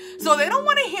with. So they don't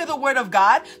want to hear the word of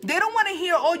God. They don't want to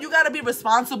hear, oh, you got to be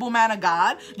responsible, man of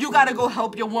God. You got to go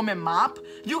help your woman mop.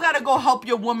 You got to go help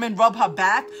your woman rub her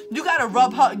back. You got to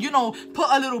rub her, put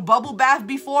a little bubble bath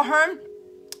before her.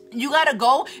 You got to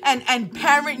go and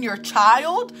parent your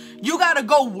child. You got to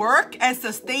go work and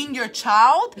sustain your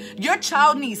child. Your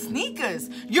child needs sneakers.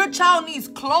 Your child needs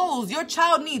clothes. Your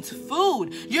child needs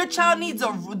food. Your child needs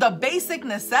the basic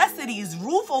necessities,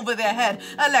 roof over their head,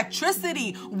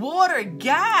 electricity, water,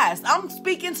 gas. I'm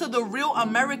speaking to the real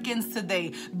Americans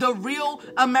today, the real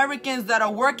Americans that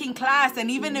are working class. And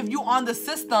even if you on the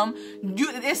system,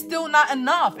 it's still not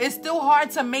enough. It's still hard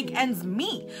to make ends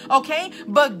meet. Okay.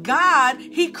 But God,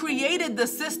 He created the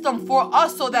system for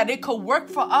us so that it could work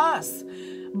for us.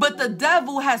 But the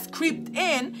devil has creeped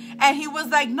in and he was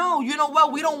like, no, you know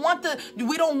what? We don't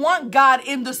want God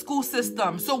in the school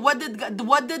system. So what did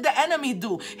the enemy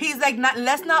do? He's like,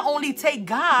 let's not only take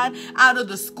God out of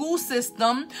the school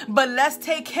system, but let's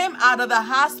take him out of the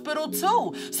hospital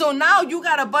too. So now you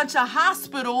got a bunch of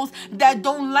hospitals that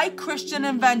don't like Christian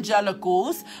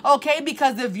evangelicals, okay?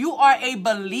 Because if you are a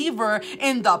believer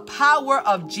in the power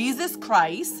of Jesus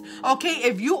Christ, okay,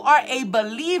 if you are a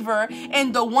believer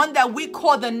in the one that we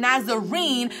call the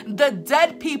Nazarene, the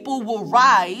dead people will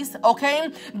rise,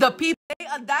 okay? The people,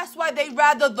 that's why they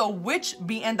rather the witch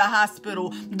be in the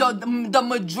hospital. The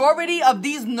majority of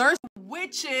these nurses,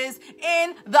 witches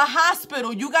in the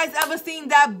hospital. You guys ever seen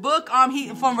that book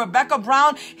from Rebecca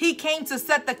Brown? He came to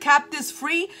set the captives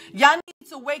free. Y'all need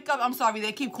to wake up. I'm sorry,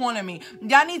 they keep calling me.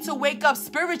 Y'all need to wake up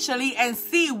spiritually and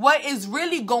see what is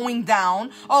really going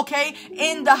down, okay,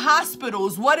 in the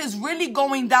hospitals. What is really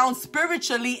going down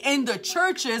spiritually in the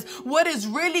churches. What is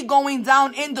really going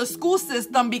down in the school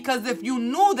system. Because if you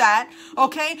knew that,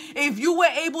 okay, if you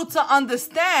were able to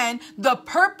understand the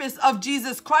purpose of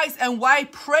Jesus Christ and why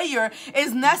prayer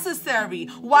is necessary,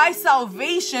 why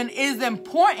salvation is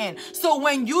important. So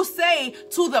when you say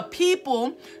to the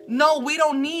people, no, we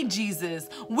don't need Jesus.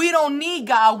 Jesus. We don't need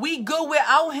God. We good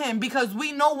without him because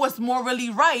we know what's morally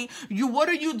right. What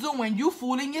are you doing? You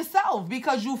fooling yourself,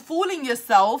 because you fooling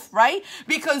yourself, right?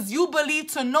 Because you believe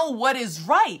to know what is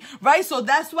right, right? So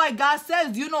that's why God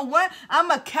says, you know what? I'm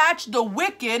going to catch the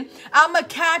wicked. I'm going to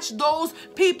catch those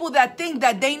people that think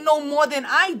that they know more than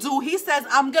I do. He says,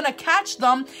 I'm going to catch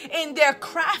them in their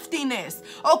craftiness.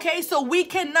 Okay, so we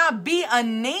cannot be a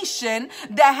nation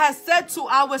that has said to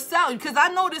ourselves, because I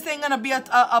know this ain't going to be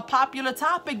a popular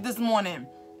topic this morning.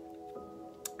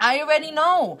 I already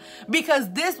know, because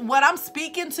what I'm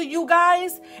speaking to you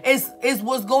guys is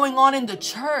what's going on in the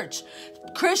church.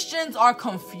 Christians are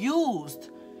confused.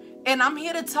 And I'm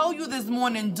here to tell you this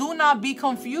morning, do not be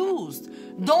confused.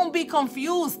 Don't be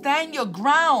confused. Stand your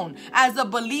ground as a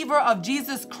believer of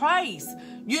Jesus Christ.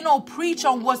 Preach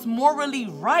on what's morally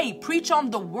right. Preach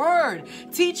on the word.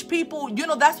 Teach people.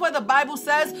 That's why the Bible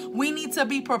says we need to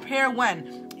be prepared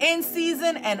when? In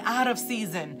season and out of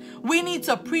season. We need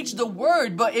to preach the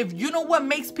word. But if what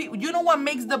makes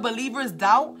the believers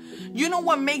doubt?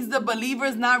 What makes the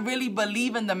believers not really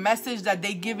believe in the message that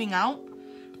they're giving out?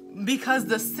 Because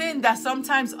the sin that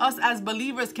sometimes us as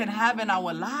believers can have in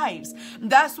our lives.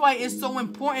 That's why it's so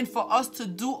important for us to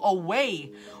do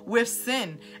away with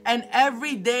sin and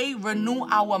every day renew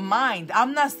our mind.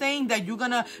 I'm not saying that you're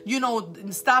gonna,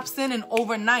 stop sinning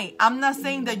overnight. I'm not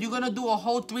saying that you're gonna do a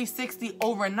whole 360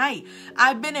 overnight.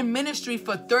 I've been in ministry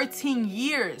for 13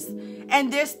 years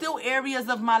and there's still areas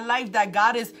of my life that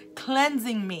God is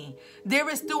cleansing me. There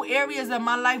is still areas in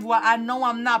my life where I know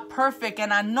I'm not perfect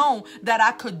and I know that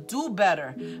I could do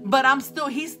better, but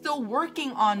he's still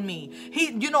working on me.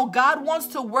 God wants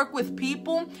to work with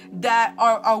people that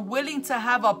are willing to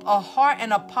have a heart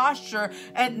and a posture,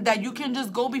 and that you can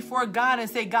just go before God and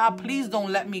say, God, please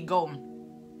don't let me go.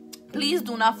 Please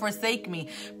do not forsake me.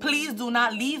 Please do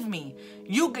not leave me.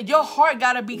 Your heart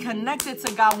got to be connected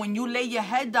to God when you lay your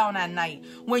head down at night.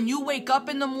 When you wake up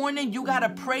in the morning, you got to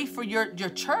pray for your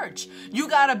church. You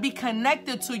got to be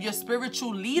connected to your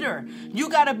spiritual leader. You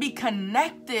got to be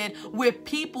connected with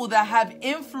people that have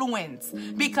influence,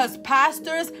 because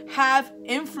pastors have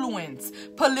influence.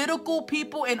 Political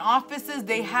people in offices,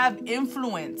 they have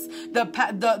influence.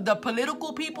 The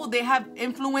political people, they have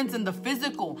influence in the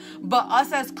physical. But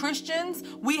us as Christians,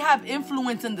 we have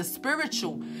influence in the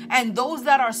spiritual. And those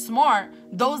that are smart,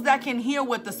 those that can hear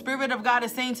what the Spirit of God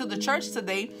is saying to the church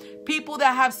today, people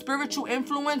that have spiritual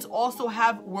influence also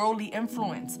have worldly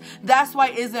influence. That's why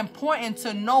it's important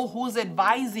to know who's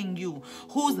advising you,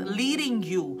 who's leading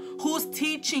you, who's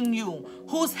teaching you,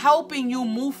 who's helping you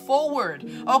move forward.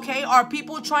 Okay, are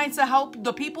people trying to help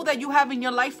the people that you have in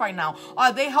your life right now?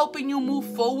 Are they helping you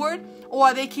move forward, or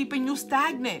are they keeping you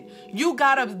stagnant? You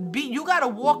gotta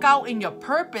walk out in your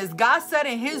purpose. God said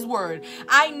in his word,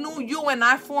 I knew you and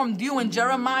I formed you in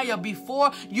Jeremiah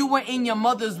before you were in your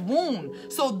mother's womb.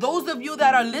 So those of you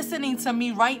that are listening to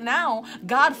me right now,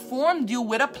 God formed you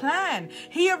with a plan.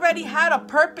 He already had a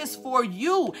purpose for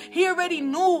you. He already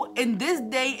knew in this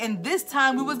day and this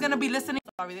time we was going to be listening.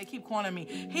 Sorry, they keep calling me.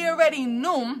 He already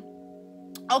knew,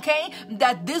 okay,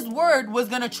 that this word was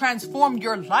going to transform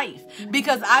your life,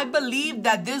 because I believe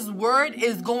that this word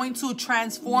is going to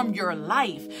transform your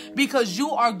life, because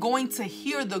you are going to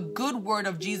hear the good word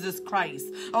of Jesus Christ.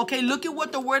 Okay, look at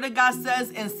what the word of God says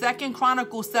in 2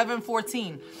 Chronicles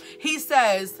 7:14. He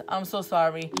says, I'm so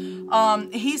sorry.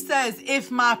 He says, if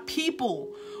my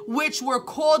people which were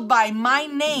called by my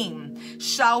name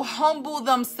shall humble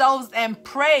themselves and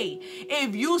pray.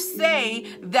 If you say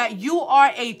that you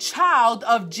are a child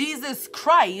of Jesus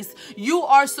Christ, you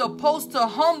are supposed to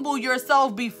humble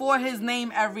yourself before his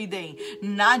name every day,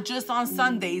 not just on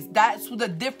Sundays. That's the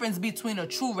difference between a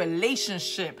true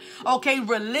relationship. Okay,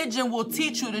 religion will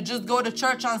teach you to just go to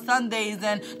church on Sundays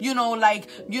and,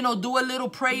 do a little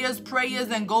prayers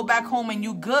and go back home and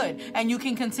you good and you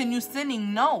can continue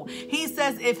sinning. No, he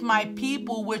says, if my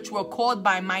people which were called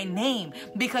by my name,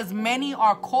 because many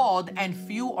are called and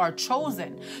few are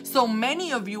chosen. So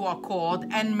many of you are called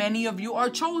and many of you are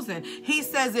chosen. He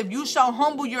says, if you shall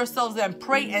humble yourselves and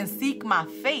pray and seek my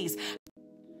face.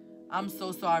 I'm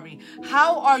so sorry.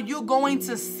 How are you going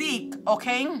to seek,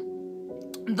 okay,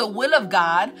 the will of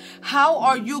God? How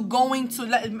are you going to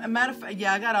matter of fact,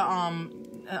 yeah, I gotta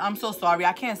I'm so sorry.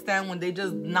 I can't stand when they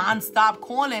just nonstop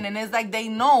calling, and it's like they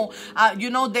know,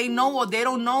 they know or they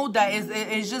don't know that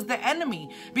it's just the enemy,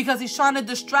 because he's trying to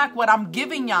distract what I'm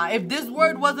giving y'all. If this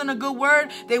word wasn't a good word,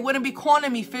 they wouldn't be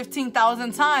calling me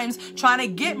 15,000 times trying to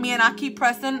get me, and I keep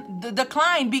pressing the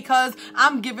decline because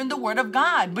I'm giving the word of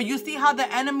God. But you see how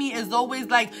the enemy is always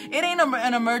like, it ain't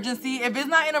an emergency. If it's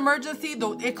not an emergency,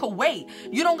 though, it could wait.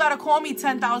 You don't gotta call me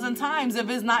 10,000 times if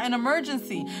it's not an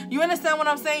emergency. You understand what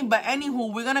I'm saying? But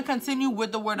anywho, we're gonna continue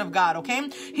with the word of God, okay?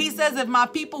 He says, if my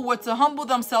people were to humble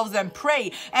themselves and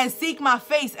pray and seek my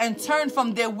face and turn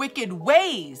from their wicked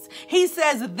ways, he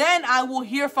says, then I will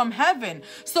hear from heaven.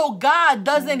 So God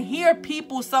doesn't hear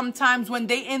people sometimes when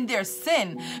they in their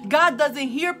sin. God doesn't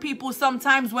hear people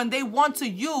sometimes when they want to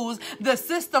use the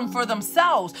system for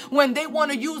themselves, when they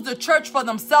want to use the church for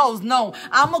themselves. No,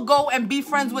 I'm gonna go and be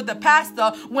friends with the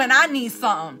pastor when I need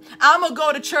something. I'm gonna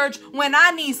go to church when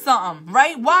I need something,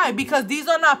 right? Why? Because these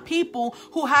are not people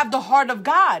who have the heart of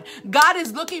God. God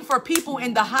is looking for people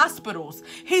in the hospitals.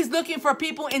 He's looking for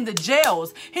people in the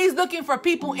jails. He's looking for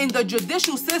people in the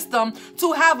judicial system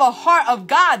to have a heart of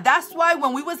God. That's why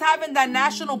when we was having that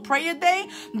National Prayer Day,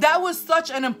 that was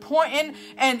such an important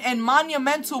and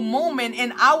monumental moment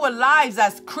in our lives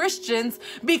as Christians,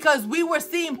 because we were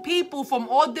seeing people from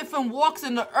all different walks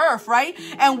in the earth, right?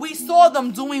 And we saw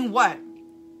them doing what?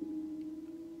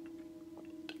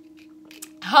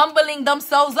 Humbling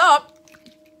themselves up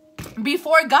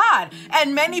before God.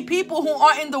 And many people who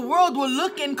are in the world were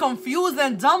looking confused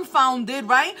and dumbfounded,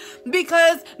 right?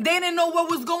 Because they didn't know what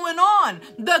was going on.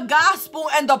 The gospel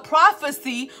and the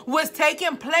prophecy was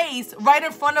taking place right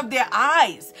in front of their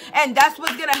eyes. And that's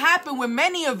what's going to happen with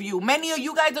many of you. Many of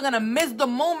you guys are going to miss the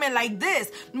moment like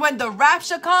this. When the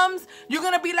rapture comes, you're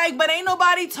going to be like, but ain't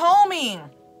nobody told me.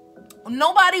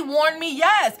 Nobody warned me.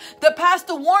 Yes, the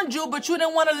pastor warned you, but you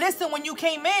didn't want to listen when you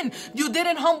came in. You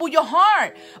didn't humble your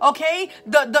heart. Okay,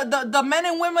 the men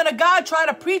and women of God try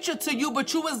to preach it to you,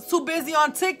 but you was too busy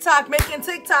on TikTok making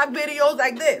TikTok videos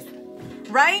like this.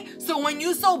 Right? So when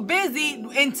you're so busy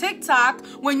in TikTok,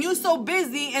 when you're so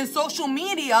busy in social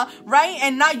media, right,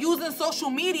 and not using social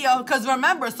media, because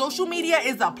remember, social media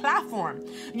is a platform.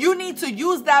 You need to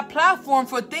use that platform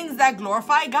for things that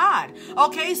glorify God.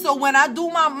 Okay, so when I do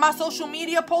my social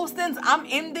media postings, I'm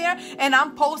in there and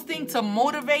I'm posting to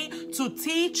motivate, to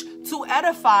teach, to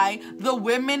edify the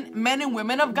men and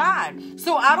women of God.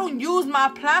 So I don't use my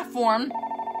platform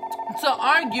to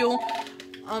argue.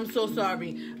 I'm so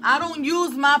sorry. I don't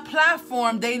use my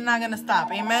platform. They're not going to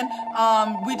stop. Amen.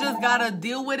 We just got to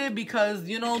deal with it because,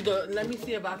 you know, let me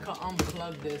see if I can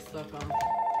unplug this sucker.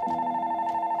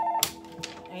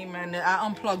 Amen. I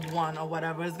unplugged one or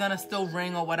whatever. It's going to still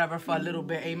ring or whatever for a little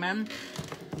bit. Amen.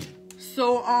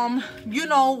 So, you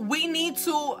know, we need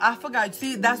to, I forgot,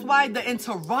 see, that's why the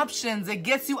interruptions, it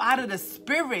gets you out of the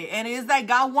spirit. And it's like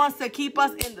God wants to keep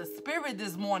us in the spirit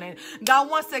this morning. God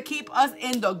wants to keep us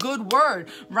in the good word,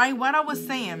 right? What I was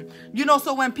saying, you know,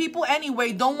 so when people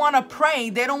anyway don't want to pray,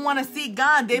 they don't want to see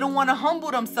God, they don't want to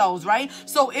humble themselves, right?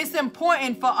 So it's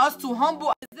important for us to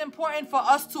humble. It's important for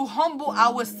us to humble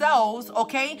ourselves,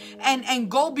 okay?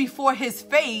 And go before his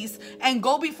face and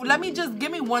go before, let me just,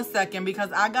 give me 1 second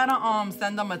because I gotta,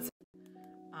 send them a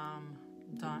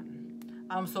done.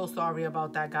 I'm so sorry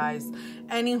about that, guys.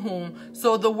 Anywho,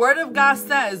 so the word of God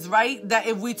says, right, that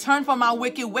if we turn from our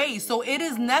wicked ways, so it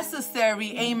is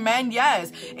necessary, amen,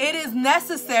 yes, it is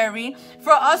necessary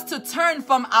for us to turn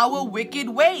from our wicked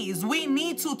ways. We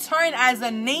need to turn as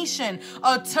a nation,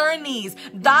 attorneys,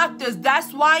 doctors.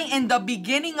 That's why in the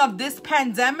beginning of this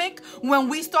pandemic, when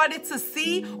we started to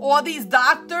see all these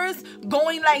doctors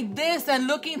going like this and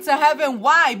looking to heaven,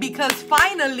 why? Because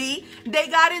finally they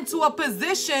got into a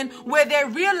position where they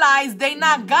realize they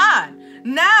not God.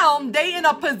 Now they in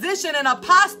a position, in a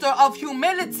posture of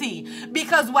humility,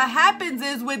 because what happens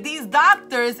is with these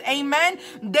doctors, amen,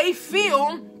 they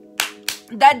feel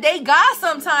that they got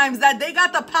sometimes, that they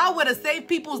got the power to save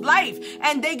people's life,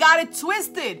 and they got it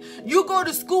twisted. You go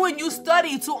to school and you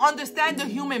study to understand the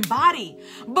human body,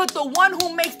 but the one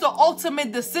who makes the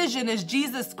ultimate decision is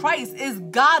Jesus Christ, is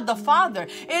God the Father.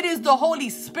 It is the Holy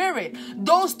Spirit.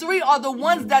 Those three are the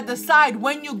ones that decide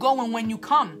when you go and when you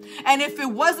come. And if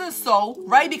it wasn't so,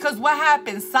 right, because what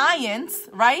happens, science,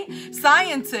 right,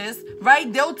 scientists,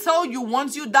 right, they'll tell you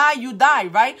once you die,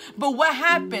 right? But what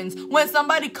happens when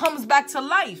somebody comes back to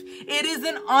life? It is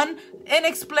an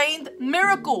unexplained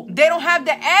miracle. They don't have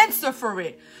the answer for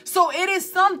it. So it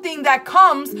is something that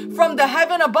comes from the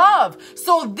heaven above.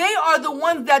 So they are the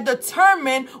ones that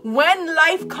determine when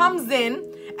life comes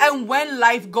in and when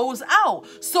life goes out.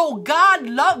 So God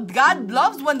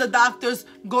loves when the doctors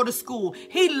go to school.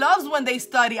 He loves when they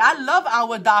study. I love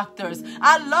our doctors.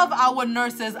 I love our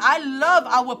nurses. I love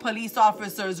our police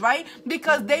officers, right?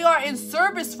 Because they are in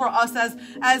service for us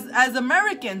as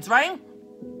Americans, right?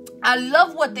 I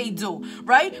love what they do,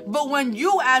 right? But when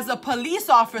you as a police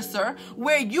officer,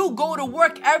 where you go to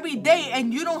work every day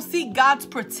and you don't see God's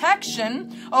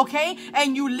protection, okay,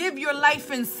 and you live your life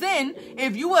in sin,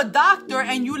 if you a doctor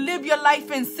and you live your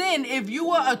life in sin, if you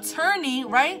are attorney,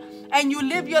 right, and you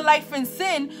live your life in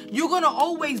sin, you're going to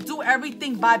always do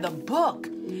everything by the book.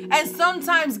 And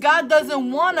sometimes God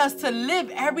doesn't want us to live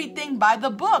everything by the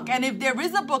book. And if there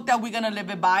is a book that we're going to live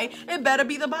it by, it better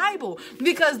be the Bible.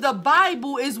 Because the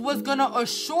Bible is what's going to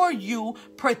assure you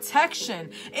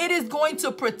protection. It is going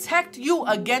to protect you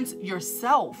against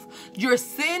yourself. Your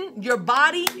sin, your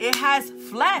body, it has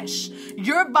flesh.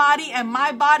 Your body and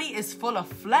my body is full of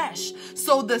flesh.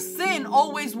 So the sin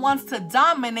always wants to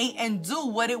dominate and do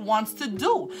what it wants to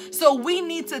do. So we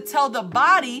need to tell the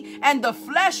body and the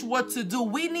flesh what to do.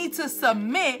 We need to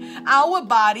submit our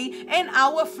body and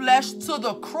our flesh to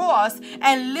the cross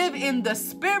and live in the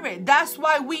spirit. That's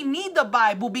why we need the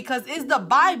Bible, because it's the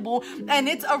Bible and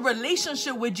it's a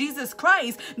relationship with Jesus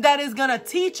Christ that is going to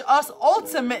teach us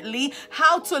ultimately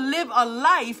how to live a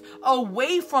life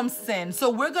away from sin. So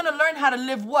we're going to learn how to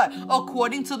live what?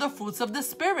 According to the fruits of the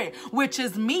Spirit, which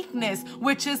is meekness,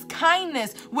 which is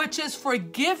kindness, which is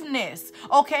forgiveness.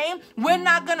 Okay? We're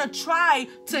not going to try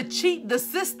to cheat the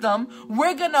system.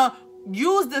 We're going to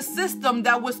use the system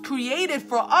that was created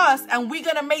for us, and we're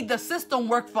going to make the system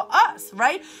work for us,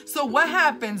 right? So what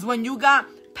happens when you got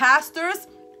pastors,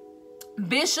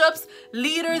 bishops,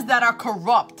 leaders that are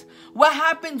corrupt? What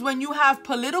happens when you have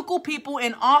political people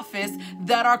in office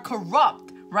that are corrupt?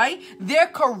 Right? They're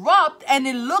corrupt, and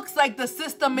it looks like the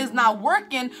system is not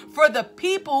working for the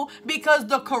people because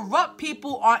the corrupt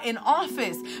people are in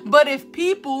office. But if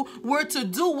people were to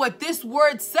do what this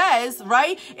word says,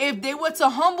 right? If they were to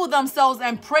humble themselves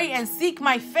and pray and seek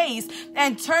my face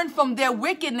and turn from their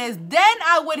wickedness, then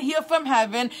I would hear from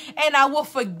heaven and I will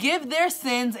forgive their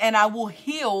sins and I will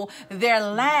heal their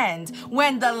land.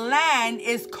 When the land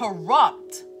is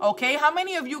corrupt. Okay, how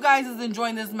many of you guys is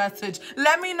enjoying this message?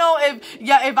 Let me know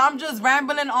if I'm just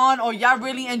rambling on or y'all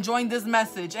really enjoying this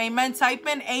message. Amen. Type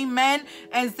in amen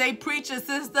and say, preach it,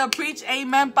 sister. Preach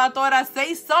amen, pastora.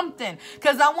 Say something,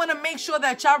 because I want to make sure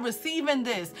that y'all receiving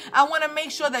this. I want to make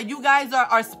sure that you guys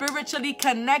are spiritually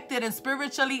connected and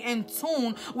spiritually in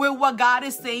tune with what God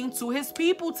is saying to his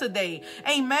people today.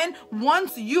 Amen.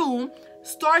 Once you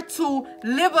start to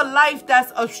live a life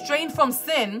that's abstained from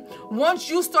sin, once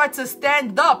you start to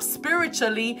stand up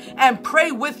spiritually and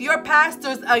pray with your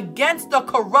pastors against the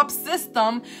corrupt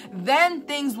system, then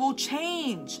things will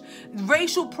change.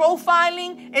 Racial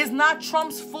profiling is not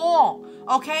Trump's fault,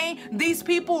 okay? These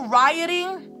people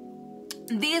rioting,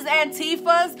 these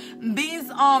Antifas, these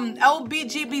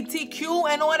LGBTQ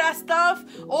and all that stuff,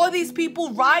 all these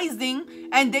people rising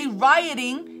and they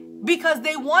rioting because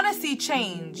they want to see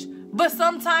change. But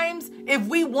sometimes if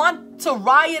we want to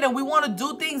riot and we want to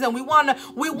do things and we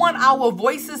want our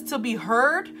voices to be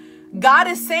heard, God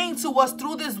is saying to us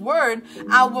through this word,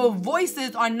 our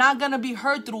voices are not going to be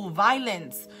heard through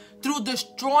violence, through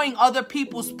destroying other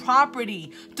people's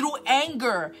property, through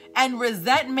anger and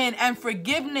resentment and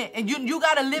forgiveness. And you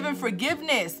got to live in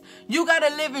forgiveness. You got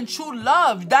to live in true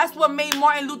love. That's what made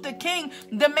Martin Luther King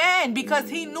the man, because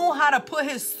he knew how to put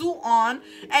his suit on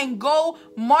and go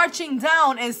marching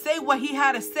down and say what he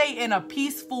had to say in a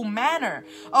peaceful manner.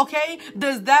 Okay?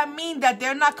 Does that mean that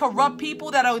they're not corrupt people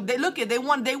that are, they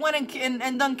went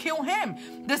and done kill him?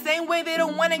 The same way they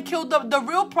don't want and kill the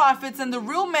real prophets and the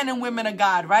real men and women of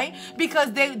God, right?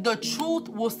 Because the truth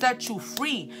will set you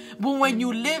free. But when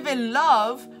you live in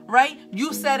love, right,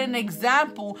 you set an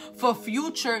example for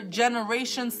future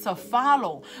generations to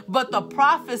follow. But the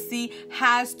prophecy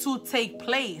has to take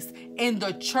place. In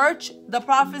the church, the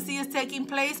prophecy is taking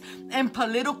place. In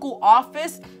political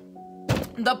office,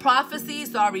 the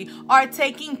prophecies, are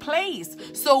taking place.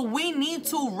 So we need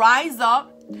to rise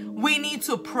up. We need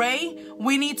to pray.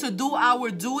 We need to do our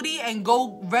duty and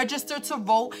go register to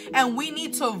vote. And we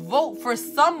need to vote for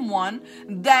someone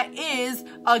that is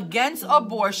against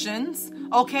abortions.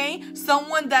 Okay?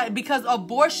 Someone that, because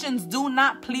abortions do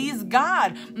not please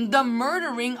God. The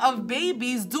murdering of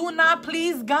babies do not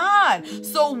please God.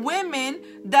 So women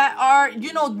that are,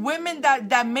 women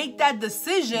that make that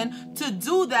decision to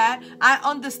do that, I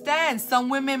understand some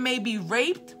women may be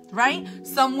raped. right?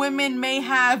 Some women may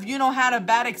have, had a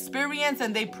bad experience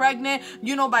and they pregnant,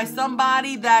 by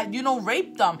somebody that,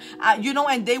 raped them,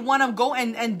 and they want to go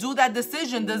and do that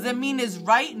decision. Does it mean it's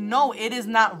right? No, it is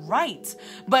not right.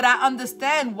 But I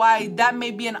understand why that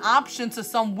may be an option to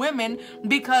some women,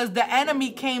 because the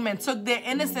enemy came and took their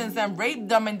innocence and raped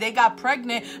them, and they got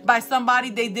pregnant by somebody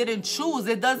they didn't choose.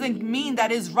 It doesn't mean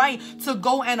that it's right to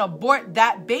go and abort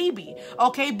that baby.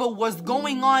 Okay, but what's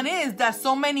going on is that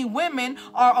so many women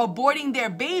are aborting their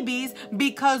babies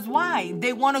because why?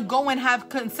 They want to go and have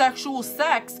consensual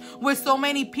sex with so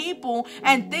many people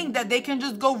and think that they can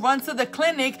just go run to the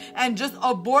clinic and just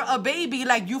abort a baby,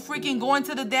 like you freaking going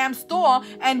to the damn store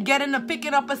and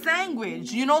picking up a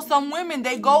sandwich. Some women,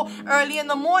 they go early in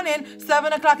the morning,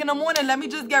 7 o'clock in the morning. Let me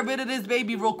just get rid of this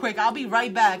baby real quick. I'll be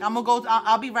right back.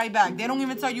 I'll be right back. They don't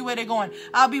even tell you where they're going.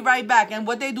 I'll be right back. And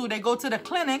what they do, they go to the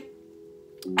clinic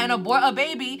and abort a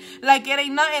baby like it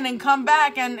ain't nothing, and come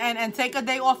back and take a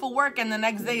day off of work, and the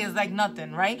next day is like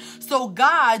nothing, right? So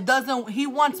God he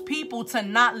wants people to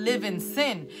not live in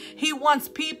sin. He wants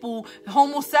people,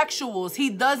 homosexuals. He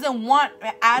doesn't want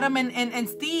Adam and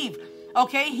Steve.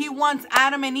 Okay, he wants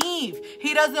Adam and Eve.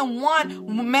 He doesn't want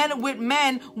men with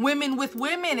men, women with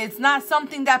women. It's not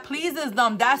something that pleases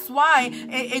them. That's why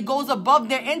it goes above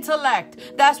their intellect.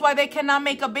 That's why they cannot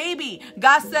make a baby.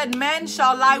 God said men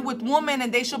shall lie with women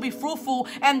and they shall be fruitful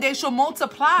and they shall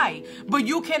multiply. But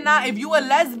you cannot, if you a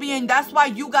lesbian, that's why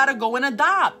you gotta go and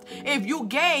adopt. If you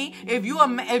gay, if you a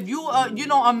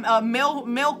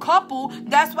male couple,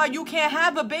 that's why you can't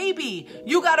have a baby.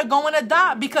 You gotta go and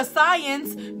adopt, because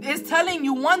science is telling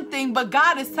you one thing, but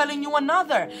God is telling you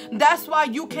another. That's why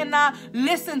you cannot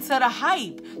listen to the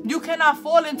hype. You cannot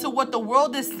fall into what the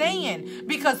world is saying,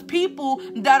 because people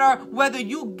that are, whether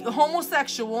you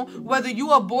homosexual, whether you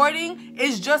aborting,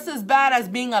 is just as bad as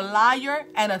being a liar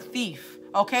and a thief.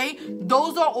 Okay,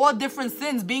 those are all different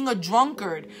sins. Being a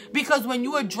drunkard, because when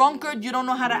you're a drunkard, you don't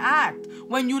know how to act.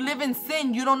 When you live in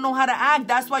sin, you don't know how to act.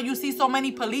 That's why you see so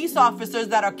many police officers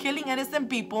that are killing innocent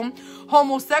people,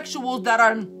 homosexuals that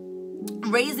are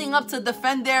raising up to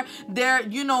defend their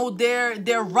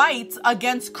rights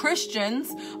against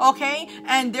Christians. Okay,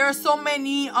 and there are so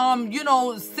many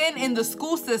sin in the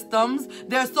school systems.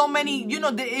 There's so many,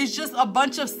 there is just a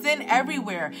bunch of sin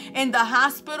everywhere. In the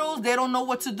hospitals, they don't know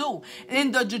what to do.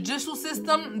 In the judicial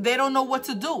system, they don't know what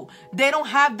to do. They don't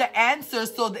have the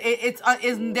answers, so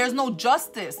there's no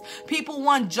justice. People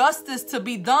want justice to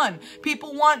be done.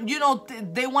 People want,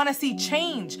 they want to see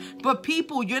change. But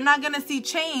people, you're not gonna see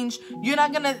change. You're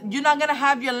not gonna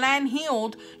have your land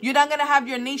healed. You're not gonna have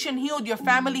your nation healed, your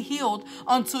family healed,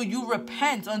 until you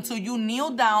repent, until you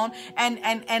kneel down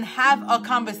and have a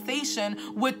conversation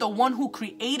with the one who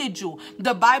created you.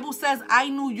 The Bible says, I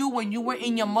knew you when you were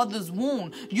in your mother's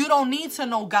womb. You don't need to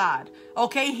know God.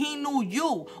 Okay, he knew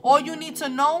you. All you need to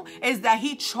know is that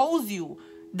he chose you.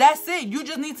 That's it. You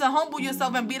just need to humble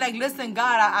yourself and be like, listen,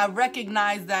 God, I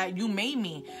recognize that you made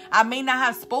me. I may not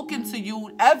have spoken to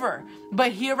you ever,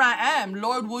 but here I am.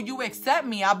 Lord, will you accept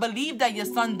me? I believe that your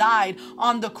son died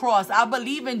on the cross. I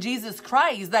believe in Jesus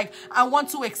Christ. Like, I want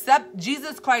to accept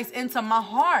Jesus Christ into my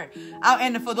heart.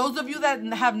 And for those of you that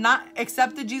have not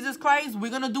accepted Jesus Christ,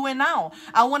 we're going to do it now.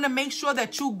 I want to make sure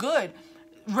that you're good.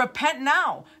 Repent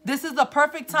now. This is the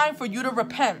perfect time for you to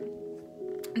repent.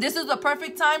 This is the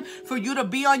perfect time for you to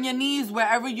be on your knees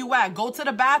wherever you at. Go to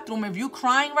the bathroom. If you're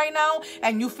crying right now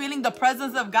and you feeling the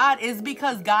presence of God, it's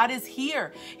because God is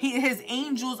here. His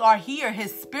angels are here.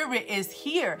 His spirit is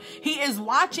here. He is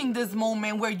watching this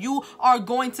moment where you are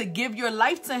going to give your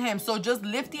life to him. So just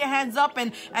lift your hands up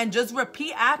and just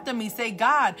repeat after me. Say,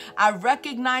 God, I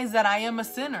recognize that I am a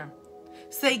sinner.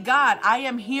 Say, God, I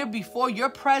am here before your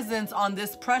presence on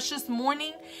this precious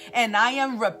morning, and I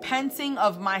am repenting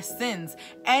of my sins.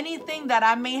 Anything that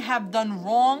I may have done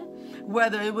wrong,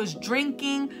 whether it was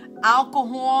drinking,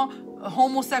 alcohol,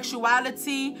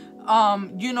 homosexuality,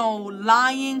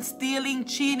 lying, stealing,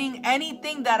 cheating,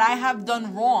 anything that I have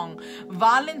done wrong,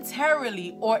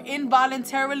 voluntarily or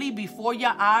involuntarily before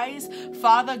your eyes,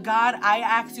 Father God, I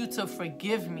ask you to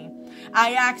forgive me.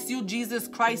 I ask you, Jesus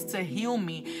Christ, to heal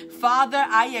me. Father,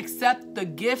 I accept the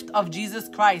gift of Jesus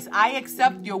Christ. I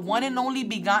accept your one and only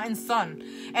begotten Son,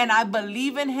 and I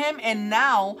believe in him, and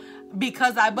now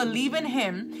because I believe in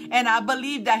him, and I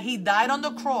believe that he died on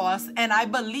the cross, and I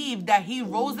believe that he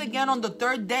rose again on the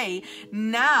third day,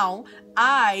 now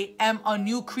I am a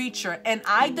new creature, and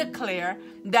I declare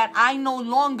that I no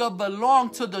longer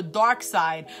belong to the dark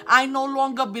side. I no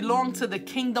longer belong to the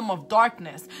kingdom of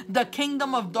darkness. The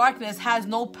kingdom of darkness has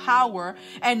no power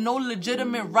and no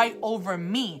legitimate right over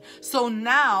me. So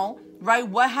now, right,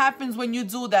 what happens when you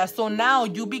do that? So now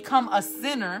you become a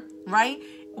sinner, right?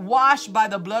 Washed by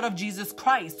the blood of Jesus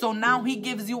Christ. So now he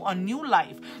gives you a new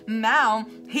life. Now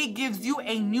he gives you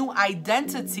a new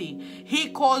identity. He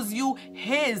calls you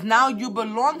his. Now you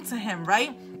belong to him,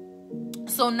 right?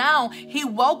 So now he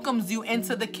welcomes you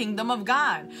into the kingdom of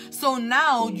God. So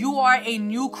now you are a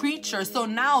new creature. So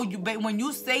now when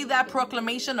you say that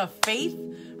proclamation of faith,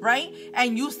 right,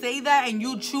 and you say that and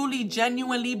you truly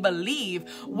genuinely believe,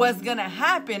 what's gonna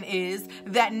happen is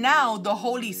that now the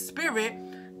Holy Spirit,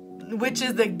 which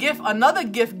is the gift, another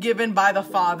gift given by the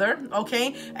Father,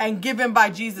 okay, and given by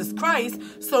Jesus Christ.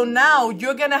 So now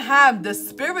you're gonna have the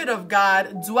Spirit of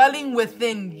God dwelling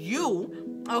within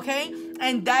you, okay?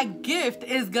 And that gift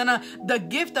is the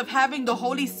gift of having the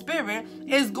Holy Spirit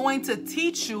is going to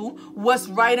teach you what's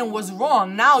right and what's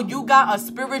wrong. Now you got a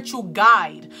spiritual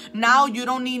guide. Now you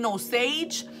don't need no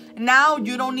sage. Now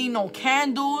you don't need no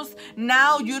candles.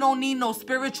 Now you don't need no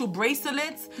spiritual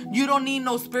bracelets. You don't need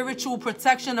no spiritual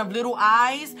protection of little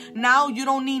eyes. Now you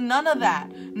don't need none of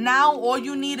that. Now all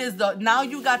you need is now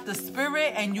you got the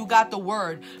Spirit and you got the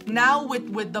Word. Now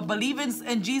with the believing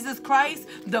in Jesus Christ,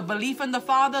 the belief in the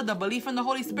Father, the belief in the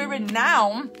Holy Spirit,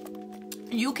 now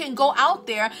you can go out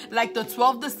there like the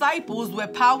 12 disciples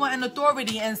with power and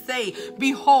authority and say,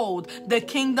 behold, the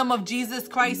kingdom of Jesus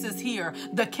Christ is here.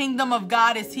 The kingdom of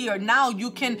God is here. Now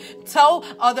you can tell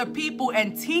other people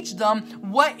and teach them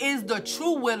what is the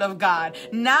true will of God.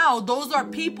 Now those are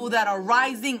people that are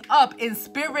rising up in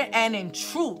spirit and in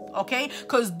truth, okay?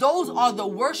 Because those are the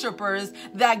worshipers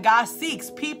that God seeks,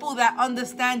 people that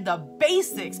understand the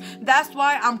basics. That's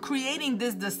why I'm creating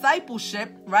this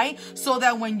discipleship, right? So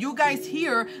that when you guys hear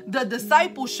the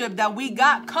discipleship that we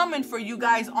got coming for you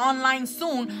guys online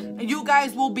soon, you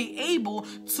guys will be able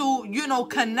to,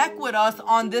 connect with us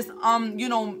on this,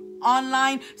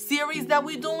 online series that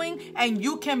we're doing, and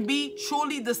you can be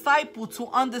truly discipled to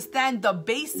understand the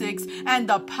basics and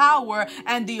the power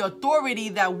and the authority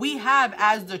that we have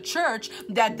as the church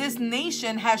that this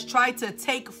nation has tried to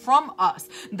take from us.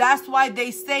 That's why they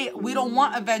say we don't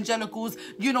want evangelicals,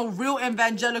 real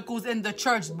evangelicals in the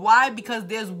church. Why? Because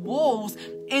there's wolves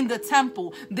in the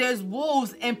temple. There's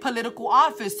wolves in political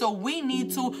office. So we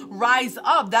need to rise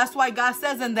up. That's why God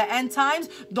says in the end times,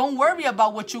 don't worry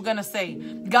about what you're going to say.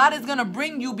 God is going to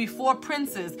bring you before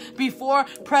princes, before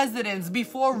presidents,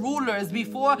 before rulers,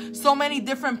 before so many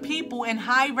different people in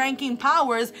high-ranking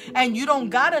powers, and you don't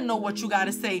got to know what you got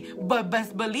to say, but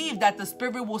best believe that the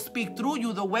Spirit will speak through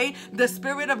you. The way the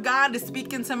Spirit of God is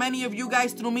speaking to many of you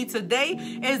guys through me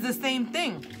today is the same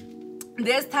thing.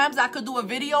 There's times I could do a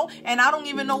video and I don't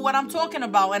even know what I'm talking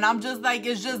about. And I'm just like,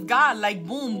 it's just God, like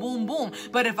boom, boom, boom.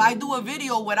 But if I do a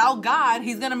video without God,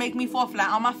 he's going to make me fall flat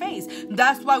on my face.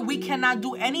 That's why we cannot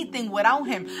do anything without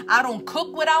him. I don't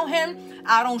cook without him.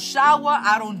 I don't shower.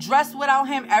 I don't dress without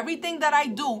him. Everything that I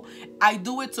do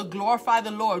it to glorify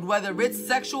the Lord. Whether it's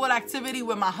sexual activity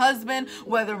with my husband,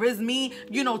 whether it's me,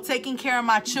 taking care of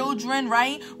my children,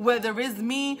 right? Whether it's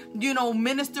me,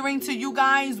 ministering to you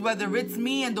guys, whether it's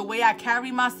me and the way I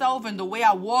carry myself and the way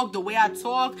I walk, the way I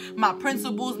talk, my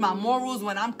principles, my morals,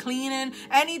 when I'm cleaning,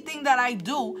 anything that I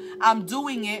do, I'm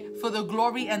doing it for the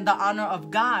glory and the honor of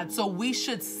God. So we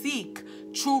should seek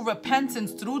true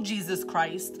repentance through Jesus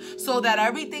Christ so that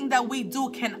everything that we do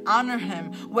can honor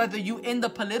him, whether you in the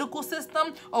political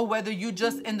system or whether you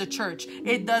just in the church.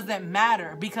 It doesn't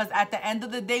matter, because at the end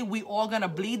of the day, we all gonna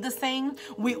bleed the same.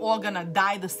 We all gonna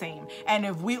die the same. And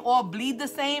if we all bleed the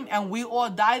same and we all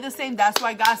die the same, that's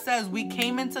why God says we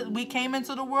came into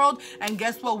the world, and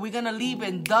guess what? We're gonna leave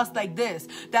in dust like this.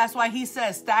 That's why he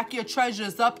says stack your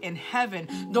treasures up in heaven.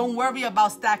 Don't worry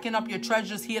about stacking up your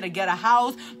treasures here to get a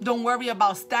house. Don't worry about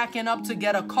stacking up to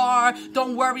get a car.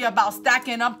 Don't worry about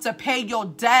stacking up to pay your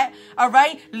debt. All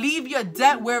right? Leave your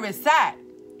debt where it's at.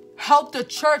 Help the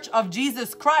church of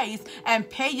Jesus Christ and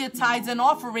pay your tithes and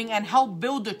offering and help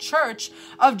build the church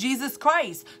of Jesus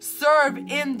Christ. Serve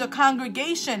in the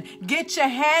congregation. Get your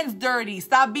hands dirty.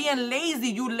 Stop being lazy.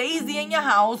 You lazy in your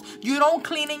house. You don't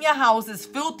clean in your house. It's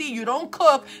filthy. You don't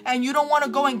cook, and you don't want to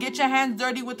go and get your hands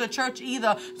dirty with the church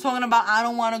either. Talking about, I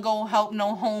don't want to go help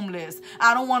no homeless.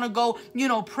 I don't want to go,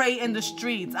 pray in the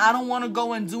streets. I don't want to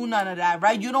go and do none of that,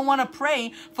 right? You don't want to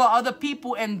pray for other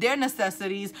people and their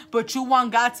necessities, but you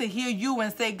want God to hear you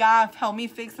and say, God, help me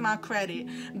fix my credit.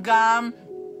 God,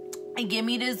 and give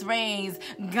me this raise.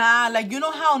 God, like, you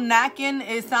know how knocking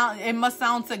it must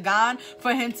sound to God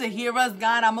for him to hear us.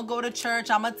 God, I'm gonna go to church,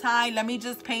 I'm gonna tithe, let me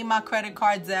just pay my credit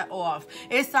card debt off.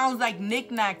 It sounds like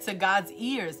knick-knack to God's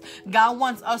ears. God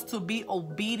wants us to be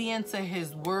obedient to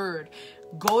his word.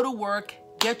 Go to work,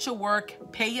 get your work,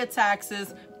 pay your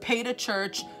taxes, pay the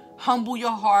church, humble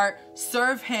your heart,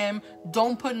 serve him.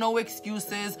 Don't put no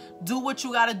excuses. Do what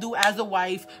you got to do as a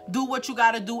wife. Do what you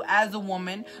got to do as a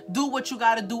woman. Do what you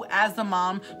got to do as a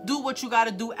mom. Do what you got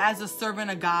to do as a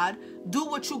servant of God. Do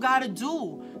what you got to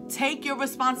do. Take your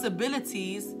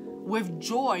responsibilities with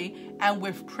joy and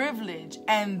with privilege.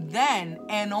 And then,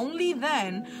 and only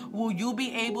then, will you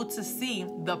be able to see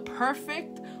the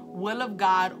perfect will of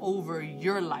God over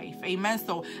your life. Amen.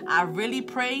 So I really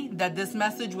pray that this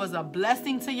message was a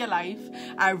blessing to your life.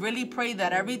 I really pray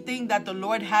that everything that the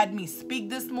Lord had me speak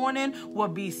this morning will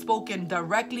be spoken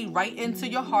directly right into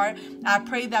your heart. I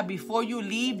pray that before you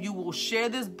leave, you will share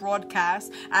this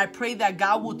broadcast. I pray that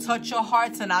God will touch your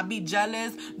hearts and not be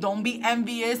jealous. Don't be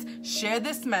envious. Share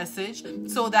this message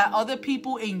so that other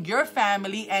people in your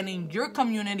family and in your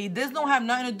community, this don't have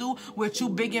nothing to do with you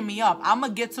bigging me up. I'm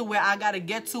going to get to where I got to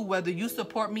get to, whether you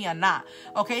support me or not.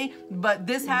 Okay. But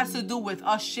this has to do with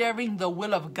us sharing the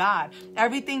will of God.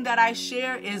 Everything that I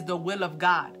share is the will of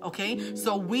God. Okay.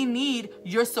 So we need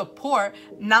your support.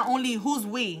 Not only who's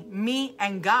we, me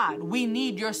and God. We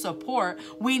need your support.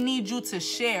 We need you to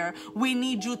share. We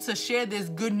need you to share this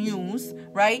good news,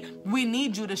 right? We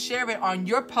need you to share it on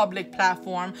your public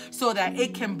platform so that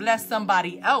it can bless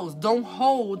somebody else. Don't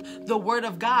hold the word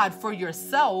of God for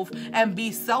yourself and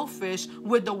be selfish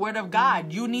with the word of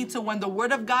God. You need to, when the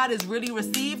word of God is really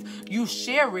received, you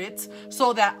share it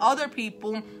so that other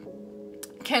people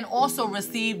can also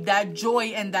receive that joy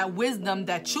and that wisdom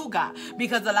that you got.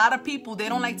 Because a lot of people, they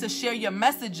don't like to share your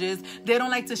messages. They don't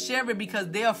like to share it because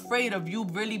they're afraid of you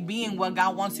really being what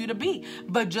God wants you to be.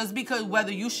 But just because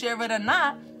whether you share it or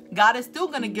not, God is still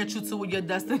going to get you to your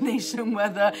destination,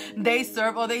 whether they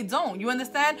serve or they don't. You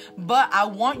understand? But I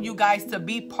want you guys to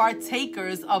be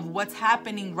partakers of what's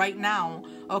happening right now,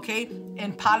 okay,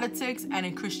 in politics and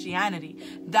in Christianity.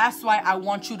 That's why I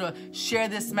want you to share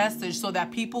this message so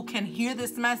that people can hear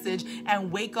this message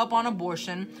and wake up on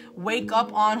abortion, wake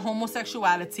up on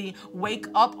homosexuality, wake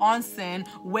up on sin,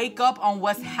 wake up on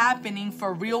what's happening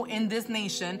for real in this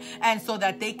nation, and so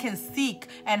that they can seek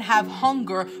and have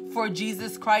hunger for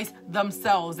Jesus Christ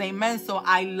themselves. Amen. So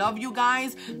I love you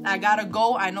guys. I gotta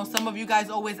go. I know some of you guys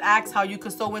always ask how you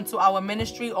could sow into our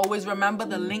ministry. Always remember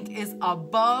the link is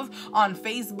above on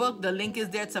Facebook. The link is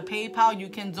there to PayPal. You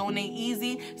can donate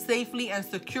easy, safely, and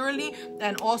securely.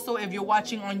 And also, if you're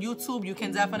watching on YouTube, you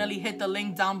can definitely hit the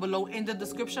link down below in the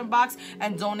description box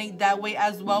and donate that way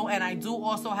as well. And I do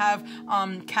also have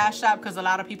Cash App, because a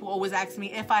lot of people always ask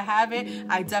me if I have it.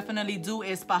 I definitely do.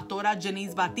 It's Pastora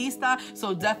Janice Batista.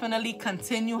 So definitely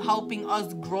continue helping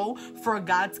us grow for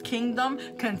God's kingdom.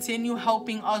 Continue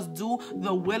helping us do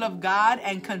the will of God,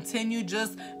 and continue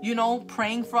just,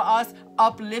 praying for us,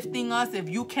 uplifting us. If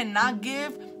you cannot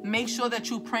give, make sure that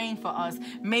you're praying for us.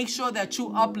 Make sure that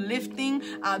you uplifting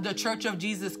the Church of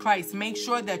Jesus Christ. Make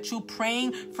sure that you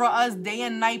praying for us day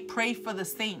and night. Pray for the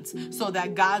saints so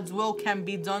that God's will can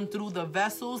be done through the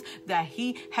vessels that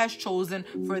he has chosen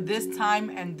for this time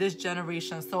and this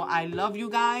generation. So I love you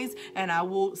guys, and I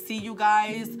will see you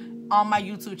guys on my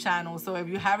YouTube channel. So if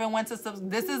you haven't went to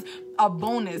this is a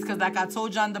bonus, because like I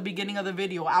told you in the beginning of the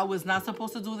video, I was not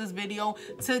supposed to do this video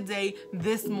today,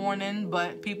 this morning,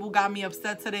 but people got me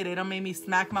upset today. They done made me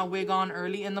smack my wig on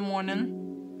early in the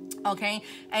morning, okay,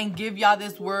 and give y'all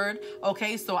this word,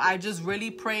 okay? So I just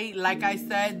really pray, like I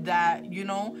said, that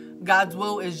God's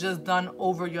will is just done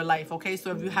over your life, okay? So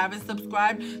if you haven't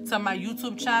subscribed to my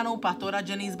YouTube channel, Pastora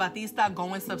Janice Batista,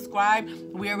 go and subscribe.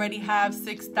 We already have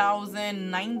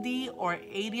 6,090 or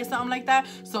 80 or something like that.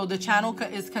 So the channel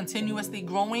is continuously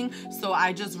growing. So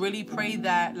I just really pray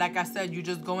that, like I said, you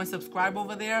just go and subscribe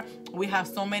over there. We have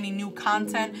so many new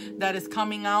content that is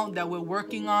coming out that we're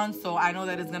working on. So I know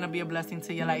that it's going to be a blessing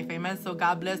to your life. Amen. So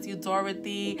God bless you,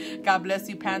 Dorothy. God bless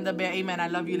you, Panda Bear. Amen. I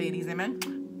love you, ladies. Amen.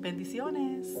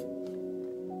 Bendiciones.